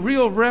only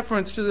real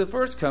reference to the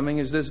first coming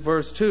is this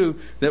verse 2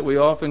 that we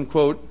often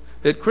quote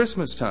at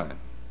Christmas time.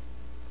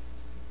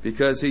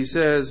 Because he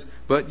says,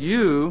 "But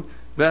you,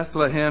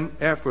 Bethlehem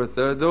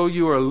Ephrathah, though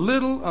you are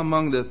little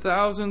among the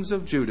thousands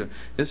of Judah."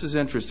 This is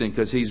interesting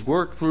because he's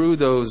worked through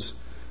those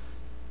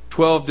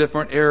 12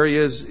 different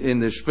areas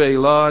in the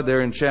Shphelah there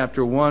in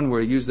chapter 1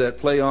 where he used that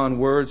play on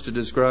words to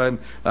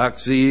describe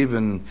Akziv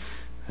and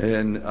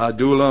and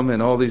Adullam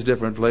and all these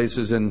different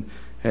places. And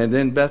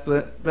then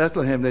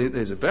Bethlehem,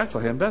 they said,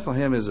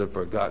 Bethlehem is a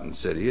forgotten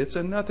city. It's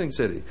a nothing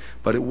city.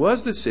 But it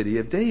was the city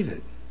of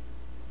David.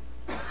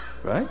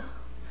 Right?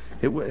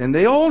 And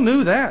they all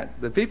knew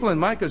that. The people in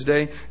Micah's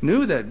day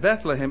knew that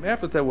Bethlehem,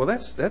 Ephrathah, well,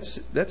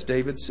 that's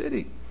David's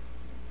city.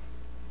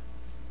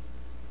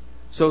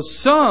 So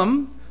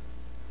some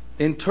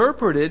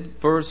interpreted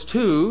verse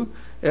 2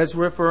 as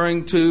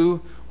referring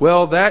to,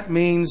 well, that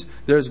means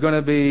there's going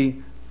to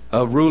be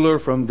a ruler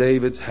from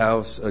David's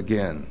house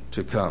again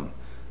to come.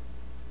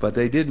 But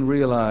they didn't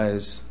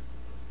realize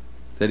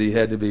that he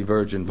had to be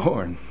virgin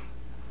born,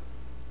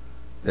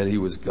 that he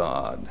was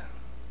God.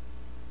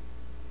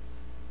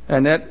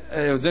 And that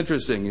it was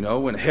interesting,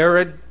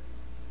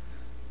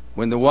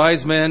 when the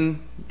wise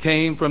men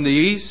came from the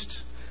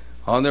east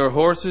on their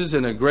horses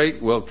and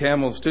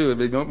camels too,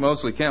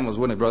 mostly camels,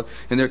 wouldn't it, brother?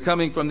 And they're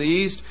coming from the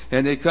east,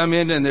 and they come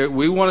in, and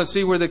we want to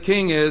see where the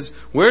king is.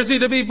 Where's he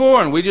to be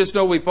born? We just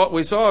know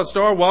we saw a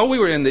star while we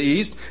were in the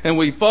east, and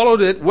we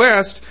followed it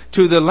west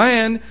to the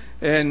land.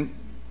 And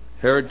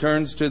Herod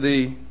turns to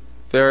the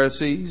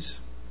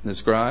Pharisees, the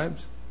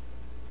scribes,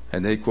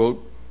 and they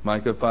quote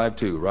Micah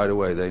 5:2 right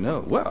away. They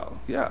know, well,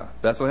 yeah,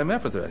 Bethlehem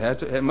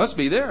Ephrathah, it must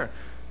be there.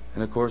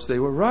 And of course they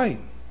were right.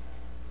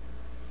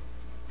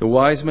 The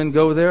wise men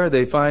go there,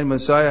 they find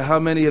Messiah. How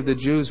many of the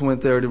Jews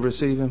went there to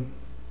receive him?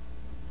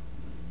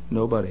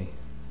 Nobody.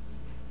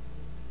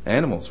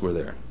 Animals were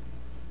there.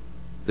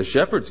 The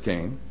shepherds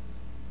came.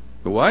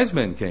 The wise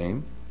men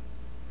came.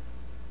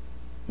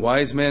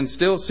 Wise men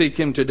still seek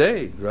him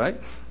today, right?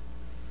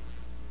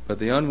 But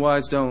the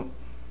unwise don't.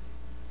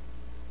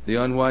 The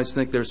unwise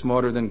think they're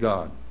smarter than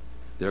God.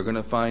 They're going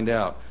to find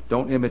out.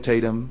 Don't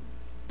imitate them.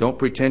 Don't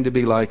pretend to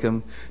be like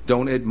them.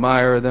 Don't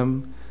admire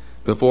them.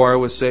 Before I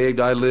was saved,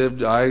 I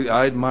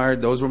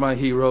admired. Those were my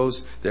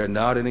heroes. They're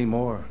not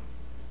anymore.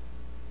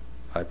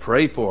 I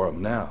pray for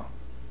them now,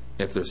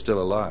 if they're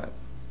still alive.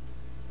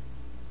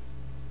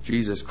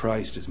 Jesus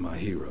Christ is my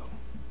hero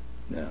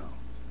now.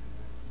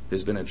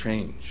 There's been a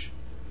change.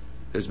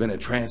 There's been a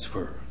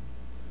transfer.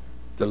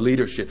 The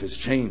leadership has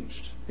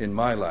changed in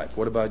my life.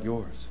 What about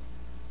yours?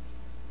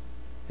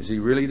 Is he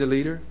really the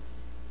leader?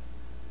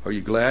 Are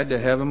you glad to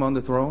have him on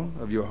the throne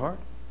of your heart?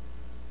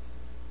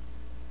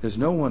 There's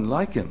no one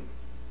like him.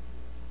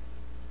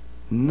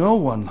 No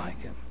one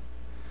like him.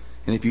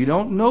 And if you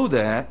don't know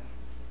that,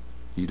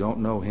 you don't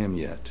know him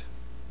yet.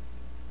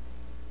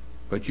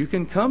 But you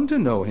can come to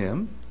know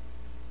him.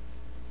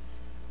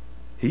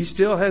 He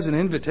still has an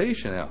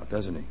invitation out,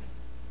 doesn't he?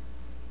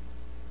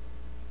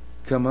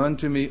 Come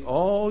unto me,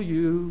 all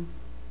you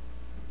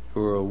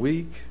who are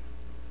weak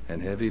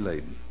and heavy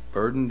laden,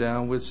 burdened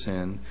down with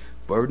sin,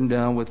 burdened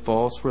down with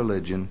false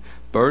religion,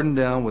 burdened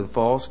down with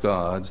false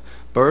gods,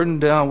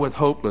 burdened down with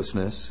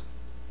hopelessness.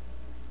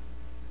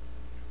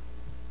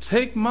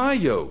 Take my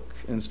yoke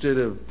instead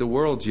of the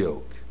world's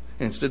yoke,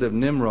 instead of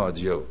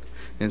Nimrod's yoke,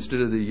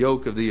 instead of the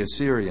yoke of the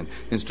Assyrian,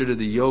 instead of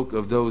the yoke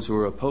of those who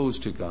are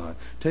opposed to God.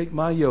 Take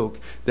my yoke.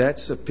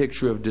 That's a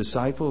picture of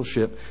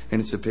discipleship,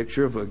 and it's a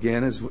picture of,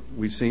 again, as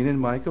we've seen in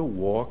Micah,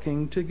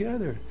 walking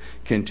together.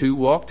 Can two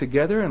walk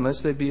together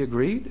unless they be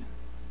agreed?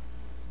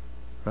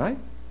 Right?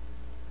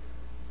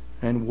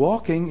 And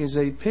walking is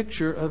a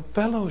picture of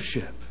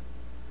fellowship.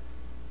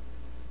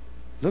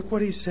 Look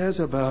what he says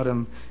about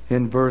him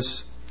in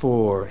verse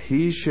 4.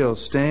 He shall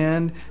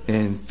stand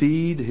and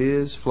feed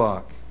his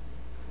flock.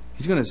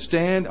 He's going to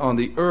stand on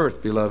the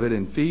earth, beloved,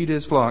 and feed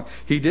his flock.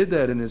 He did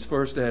that in his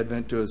first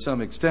advent to some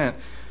extent.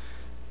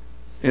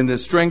 In the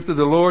strength of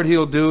the Lord,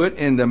 he'll do it.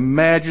 In the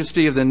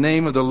majesty of the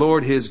name of the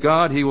Lord his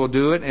God, he will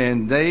do it.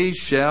 And they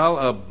shall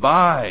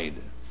abide.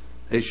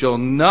 They shall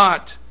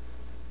not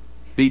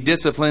be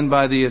disciplined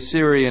by the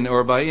Assyrian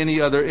or by any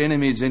other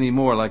enemies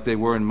anymore like they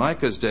were in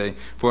Micah's day.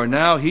 For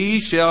now he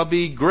shall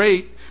be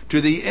great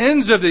to the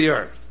ends of the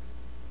earth.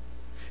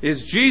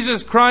 Is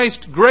Jesus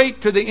Christ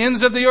great to the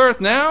ends of the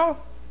earth now?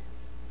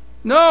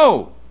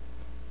 No.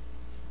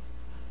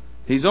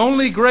 He's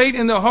only great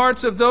in the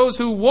hearts of those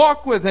who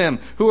walk with him,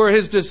 who are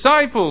his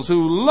disciples,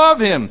 who love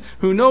him,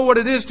 who know what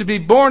it is to be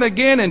born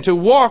again and to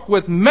walk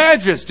with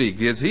majesty,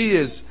 because he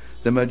is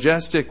the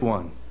majestic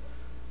one.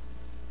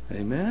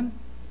 Amen?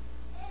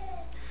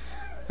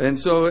 And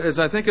so as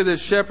I think of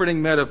this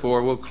shepherding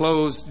metaphor, we'll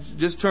close.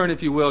 Just turn,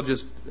 if you will,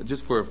 just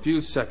for a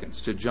few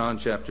seconds to John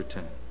chapter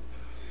 10.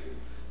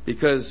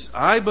 Because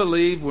I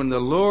believe when the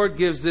Lord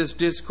gives this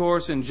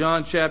discourse in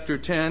John chapter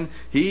 10,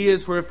 he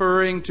is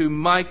referring to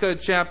Micah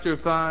chapter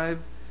 5.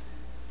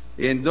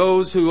 And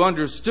those who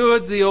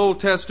understood the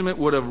Old Testament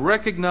would have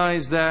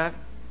recognized that.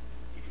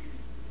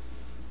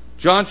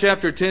 John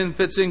chapter 10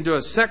 fits into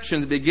a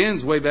section that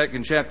begins way back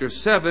in chapter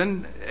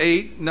 7,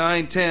 8,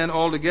 9, 10,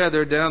 all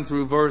together down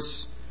through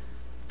verse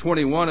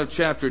 21 of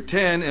chapter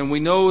 10. And we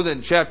know that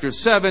in chapter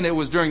 7 it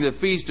was during the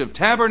Feast of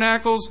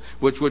Tabernacles,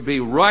 which would be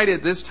right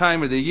at this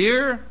time of the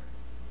year.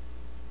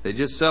 They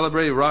just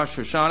celebrated Rosh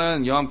Hashanah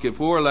and Yom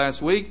Kippur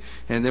last week,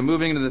 and they're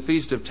moving into the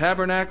Feast of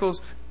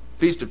Tabernacles.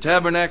 Feast of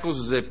Tabernacles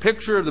is a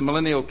picture of the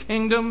millennial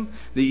kingdom,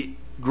 the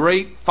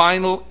great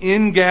final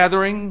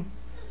ingathering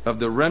of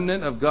the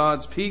remnant of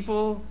God's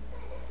people.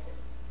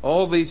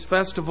 All these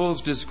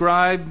festivals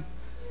describe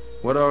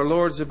what our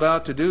Lord's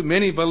about to do.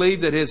 Many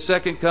believe that His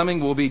second coming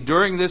will be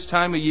during this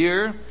time of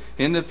year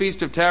in the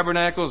Feast of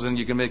Tabernacles, and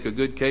you can make a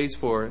good case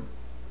for it.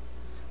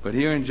 But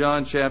here in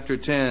John chapter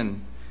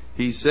 10,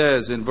 He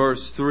says in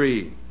verse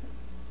 3,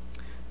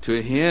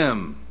 to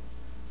Him,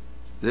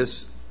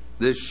 this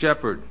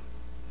shepherd,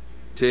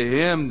 to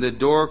Him the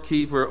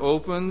doorkeeper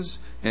opens,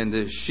 and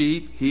the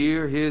sheep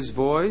hear His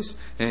voice,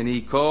 and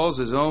He calls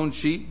His own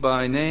sheep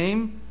by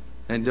name,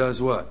 and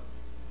does what?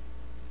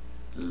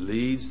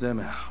 Leads them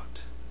out.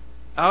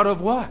 Out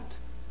of what?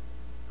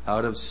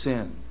 Out of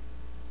sin,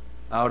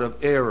 out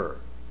of error,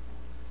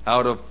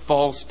 out of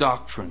false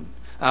doctrine,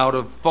 out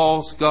of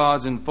false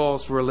gods and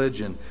false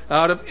religion,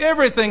 out of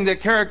everything that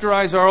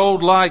characterizes our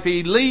old life.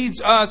 He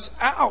leads us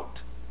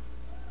out.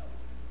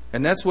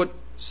 And that's what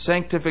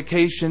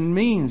sanctification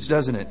means,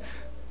 doesn't it?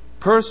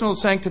 Personal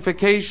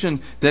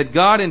sanctification that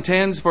God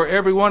intends for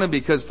everyone,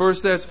 because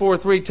 1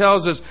 Thessalonians 4:3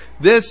 tells us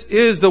this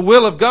is the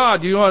will of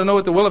God. You want to know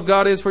what the will of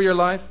God is for your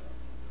life?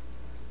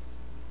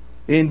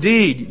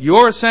 Indeed,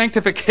 your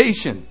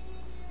sanctification.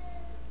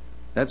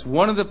 That's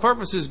one of the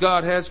purposes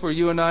God has for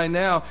you and I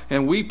now.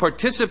 And we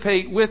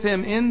participate with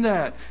Him in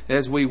that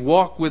as we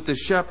walk with the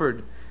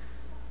shepherd.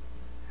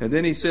 And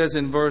then He says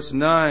in verse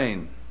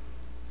 9,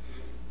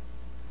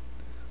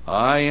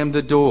 I am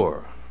the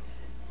door.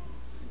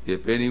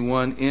 If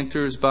anyone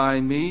enters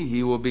by me,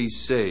 he will be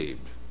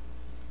saved.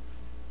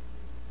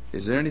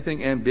 Is there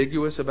anything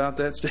ambiguous about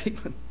that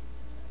statement?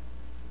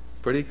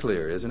 Pretty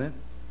clear, isn't it?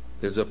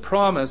 There's a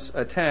promise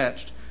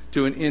attached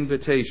to an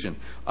invitation.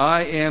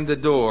 I am the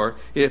door.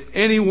 If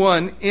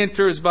anyone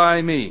enters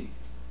by me.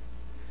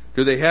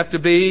 Do they have to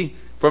be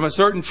from a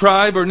certain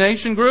tribe or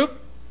nation group?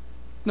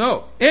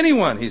 No.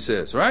 Anyone, He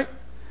says, right?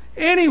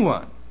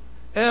 Anyone.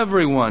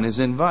 Everyone is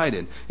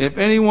invited. If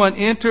anyone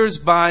enters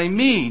by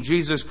me,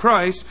 Jesus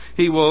Christ,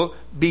 he will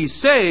be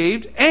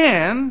saved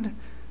and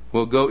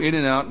will go in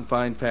and out and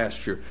find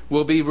pasture.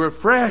 Will be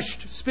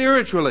refreshed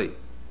spiritually.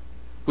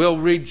 Will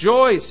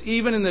rejoice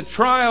even in the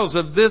trials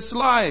of this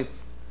life.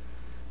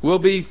 Will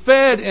be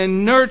fed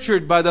and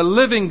nurtured by the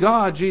living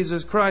God,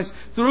 Jesus Christ,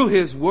 through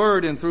His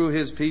Word and through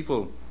His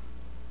people.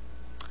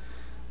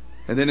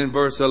 And then in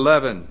verse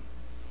 11,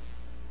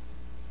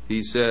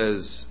 He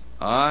says,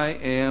 I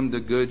am the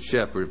good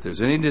shepherd. If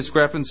there's any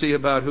discrepancy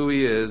about who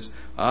He is,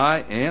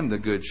 I am the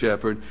good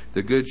shepherd.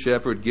 The good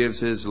shepherd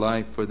gives his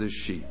life for the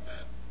sheep.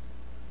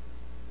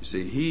 You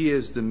see, He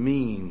is the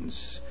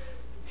means.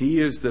 He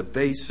is the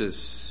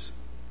basis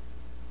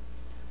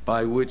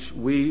by which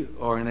we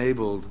are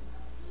enabled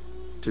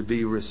to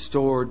be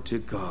restored to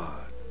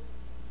God,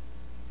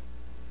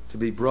 to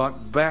be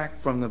brought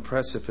back from the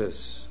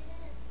precipice,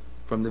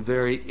 from the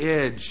very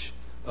edge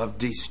of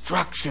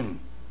destruction,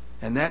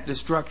 and that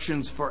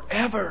destruction's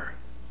forever.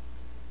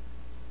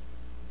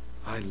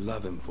 I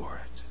love Him for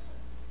it.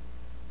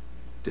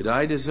 Did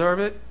I deserve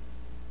it?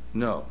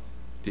 No.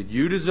 Did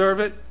you deserve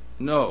it?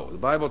 No. The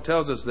Bible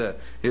tells us that.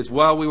 It's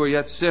while we were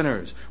yet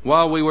sinners,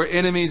 while we were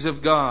enemies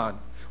of God,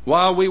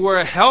 while we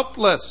were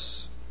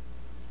helpless,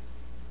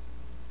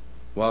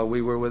 while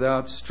we were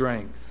without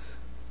strength.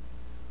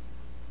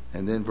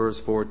 And then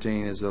verse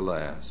 14 is the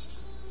last.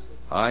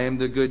 I am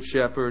the good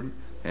shepherd,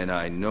 and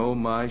I know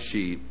my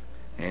sheep,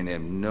 and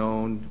am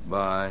known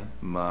by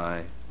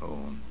my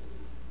own.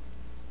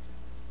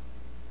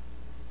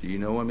 Do you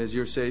know Him as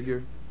your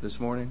Savior this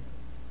morning?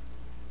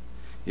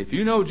 If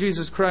you know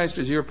Jesus Christ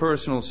as your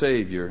personal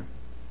Savior,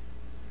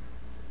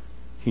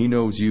 He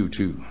knows you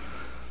too.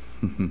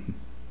 And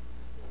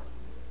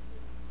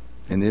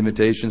the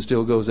invitation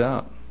still goes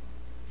out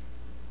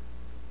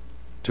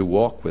to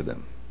walk with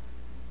Him,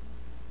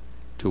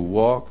 to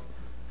walk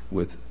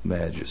with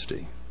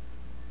majesty.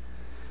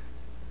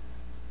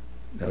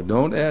 Now,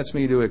 don't ask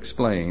me to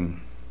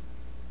explain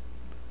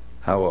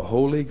how a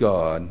holy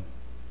God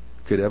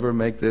could ever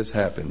make this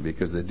happen,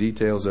 because the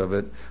details of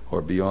it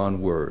are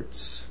beyond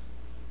words.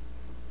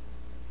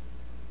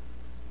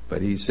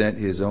 But He sent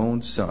His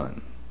own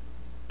Son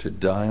to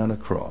die on a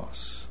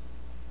cross.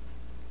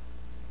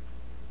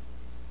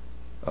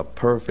 A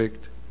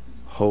perfect,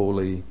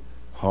 holy,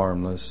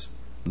 harmless,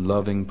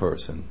 loving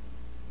person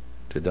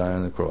to die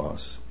on the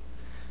cross,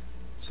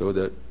 so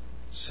that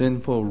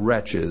sinful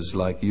wretches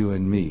like you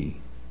and me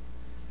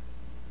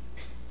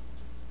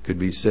could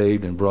be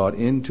saved and brought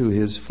into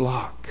His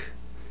flock,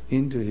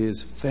 into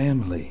His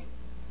family.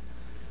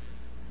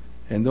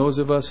 And those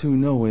of us who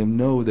know Him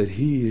know that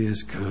He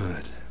is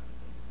good.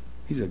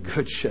 He's a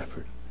good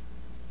shepherd.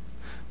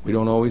 We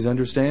don't always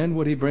understand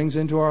what He brings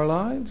into our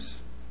lives.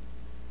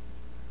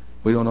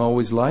 We don't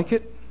always like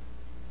it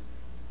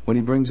when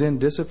He brings in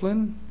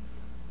discipline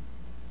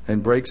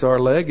and breaks our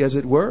leg, as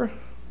it were,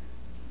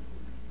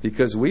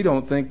 because we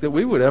don't think that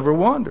we would ever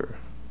wander.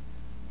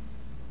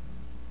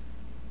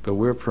 But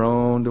we're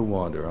prone to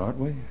wander, aren't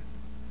we?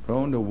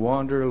 Prone to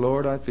wander,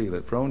 Lord, I feel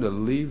it. Prone to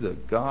leave the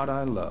God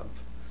I love.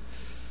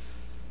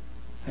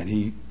 And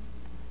He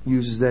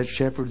uses that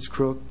shepherd's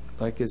crook,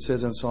 like it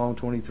says in Psalm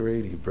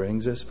 23, and He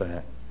brings us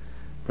back.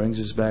 Brings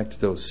us back to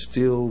those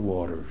still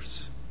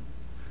waters.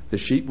 The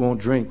sheep won't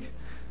drink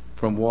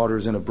from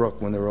waters in a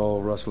brook when they're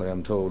all rustling,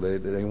 I'm told.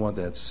 They want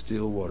that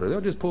still water.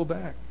 They'll just pull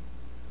back.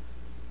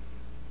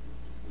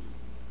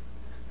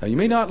 Now, you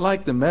may not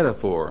like the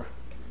metaphor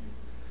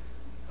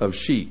of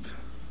sheep,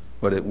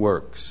 but it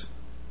works.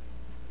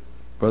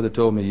 Brother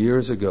told me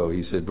years ago,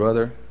 he said,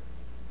 "Brother,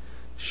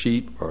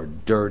 sheep are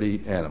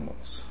dirty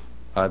animals."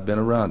 I've been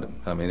around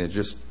them. I mean, it's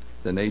just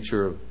the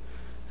nature of,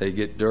 they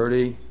get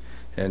dirty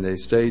and they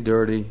stay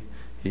dirty.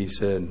 He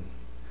said,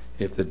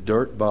 if the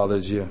dirt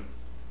bothers you,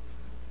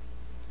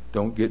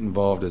 don't get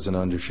involved as an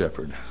under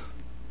shepherd.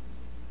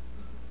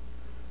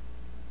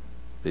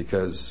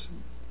 Because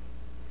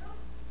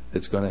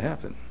it's going to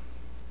happen.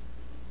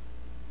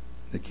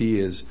 The key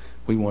is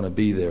we want to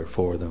be there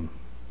for them.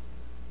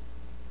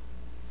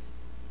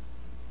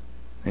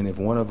 And if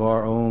one of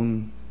our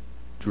own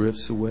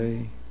drifts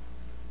away,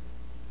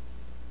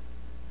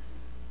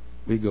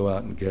 we go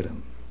out and get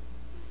him,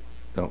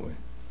 don't we?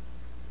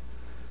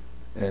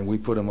 And we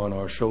put him on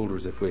our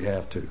shoulders if we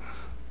have to.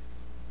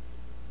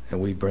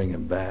 And we bring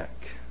him back.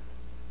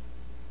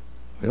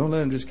 We don't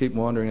let him just keep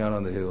wandering out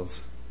on the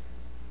hills.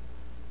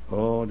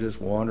 Oh, just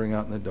wandering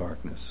out in the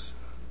darkness.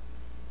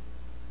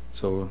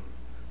 So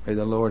may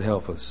the Lord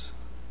help us.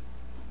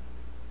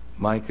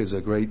 Micah is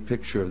a great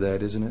picture of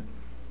that, isn't it?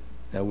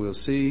 Now we'll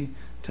see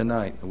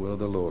tonight the will of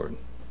the Lord.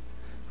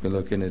 We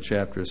look into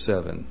chapter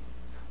 7.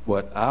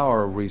 What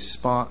our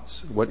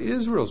response, what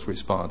Israel's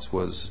response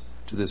was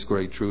to this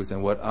great truth,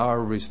 and what our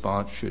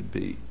response should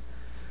be.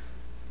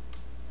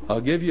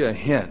 I'll give you a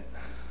hint.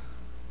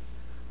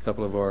 A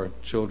couple of our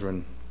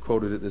children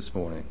quoted it this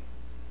morning.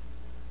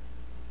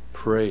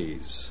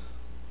 Praise,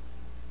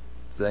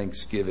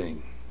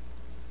 thanksgiving,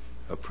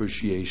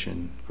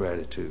 appreciation,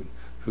 gratitude.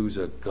 Who's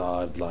a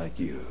God like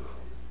you?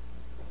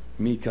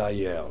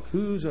 Micah,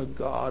 who's a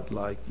God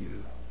like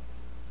you?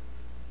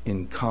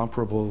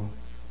 Incomparable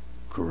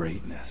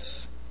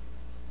greatness.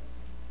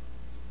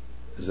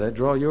 Does that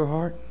draw your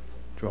heart?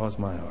 Draws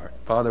my heart.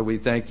 Father, we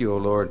thank you, O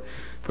Lord,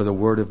 for the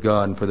Word of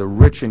God and for the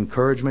rich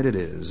encouragement it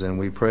is. And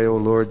we pray, O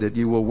Lord, that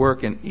you will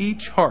work in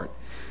each heart.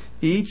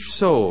 Each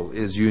soul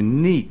is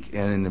unique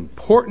and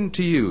important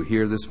to you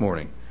here this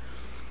morning.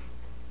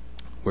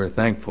 We're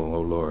thankful,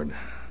 O Lord,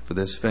 for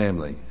this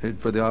family,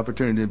 for the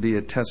opportunity to be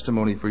a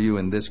testimony for you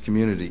in this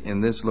community,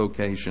 in this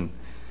location.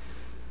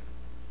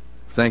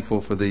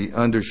 Thankful for the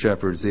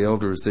under-shepherds, the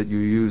elders that you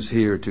use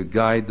here to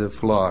guide the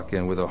flock,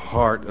 and with a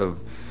heart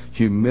of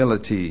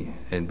humility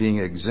and being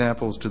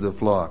examples to the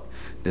flock,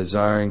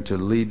 desiring to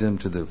lead them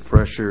to the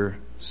fresher,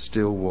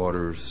 still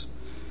waters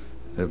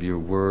of your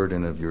word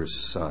and of your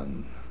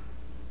Son.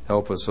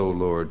 Help us, O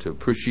Lord, to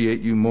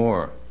appreciate you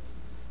more,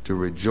 to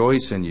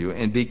rejoice in you,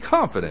 and be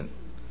confident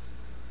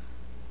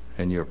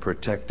in your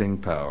protecting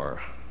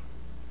power.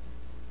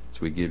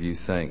 As we give you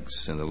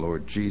thanks in the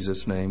Lord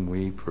Jesus' name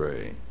we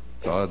pray.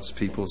 God's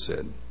people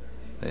said,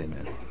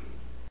 Amen.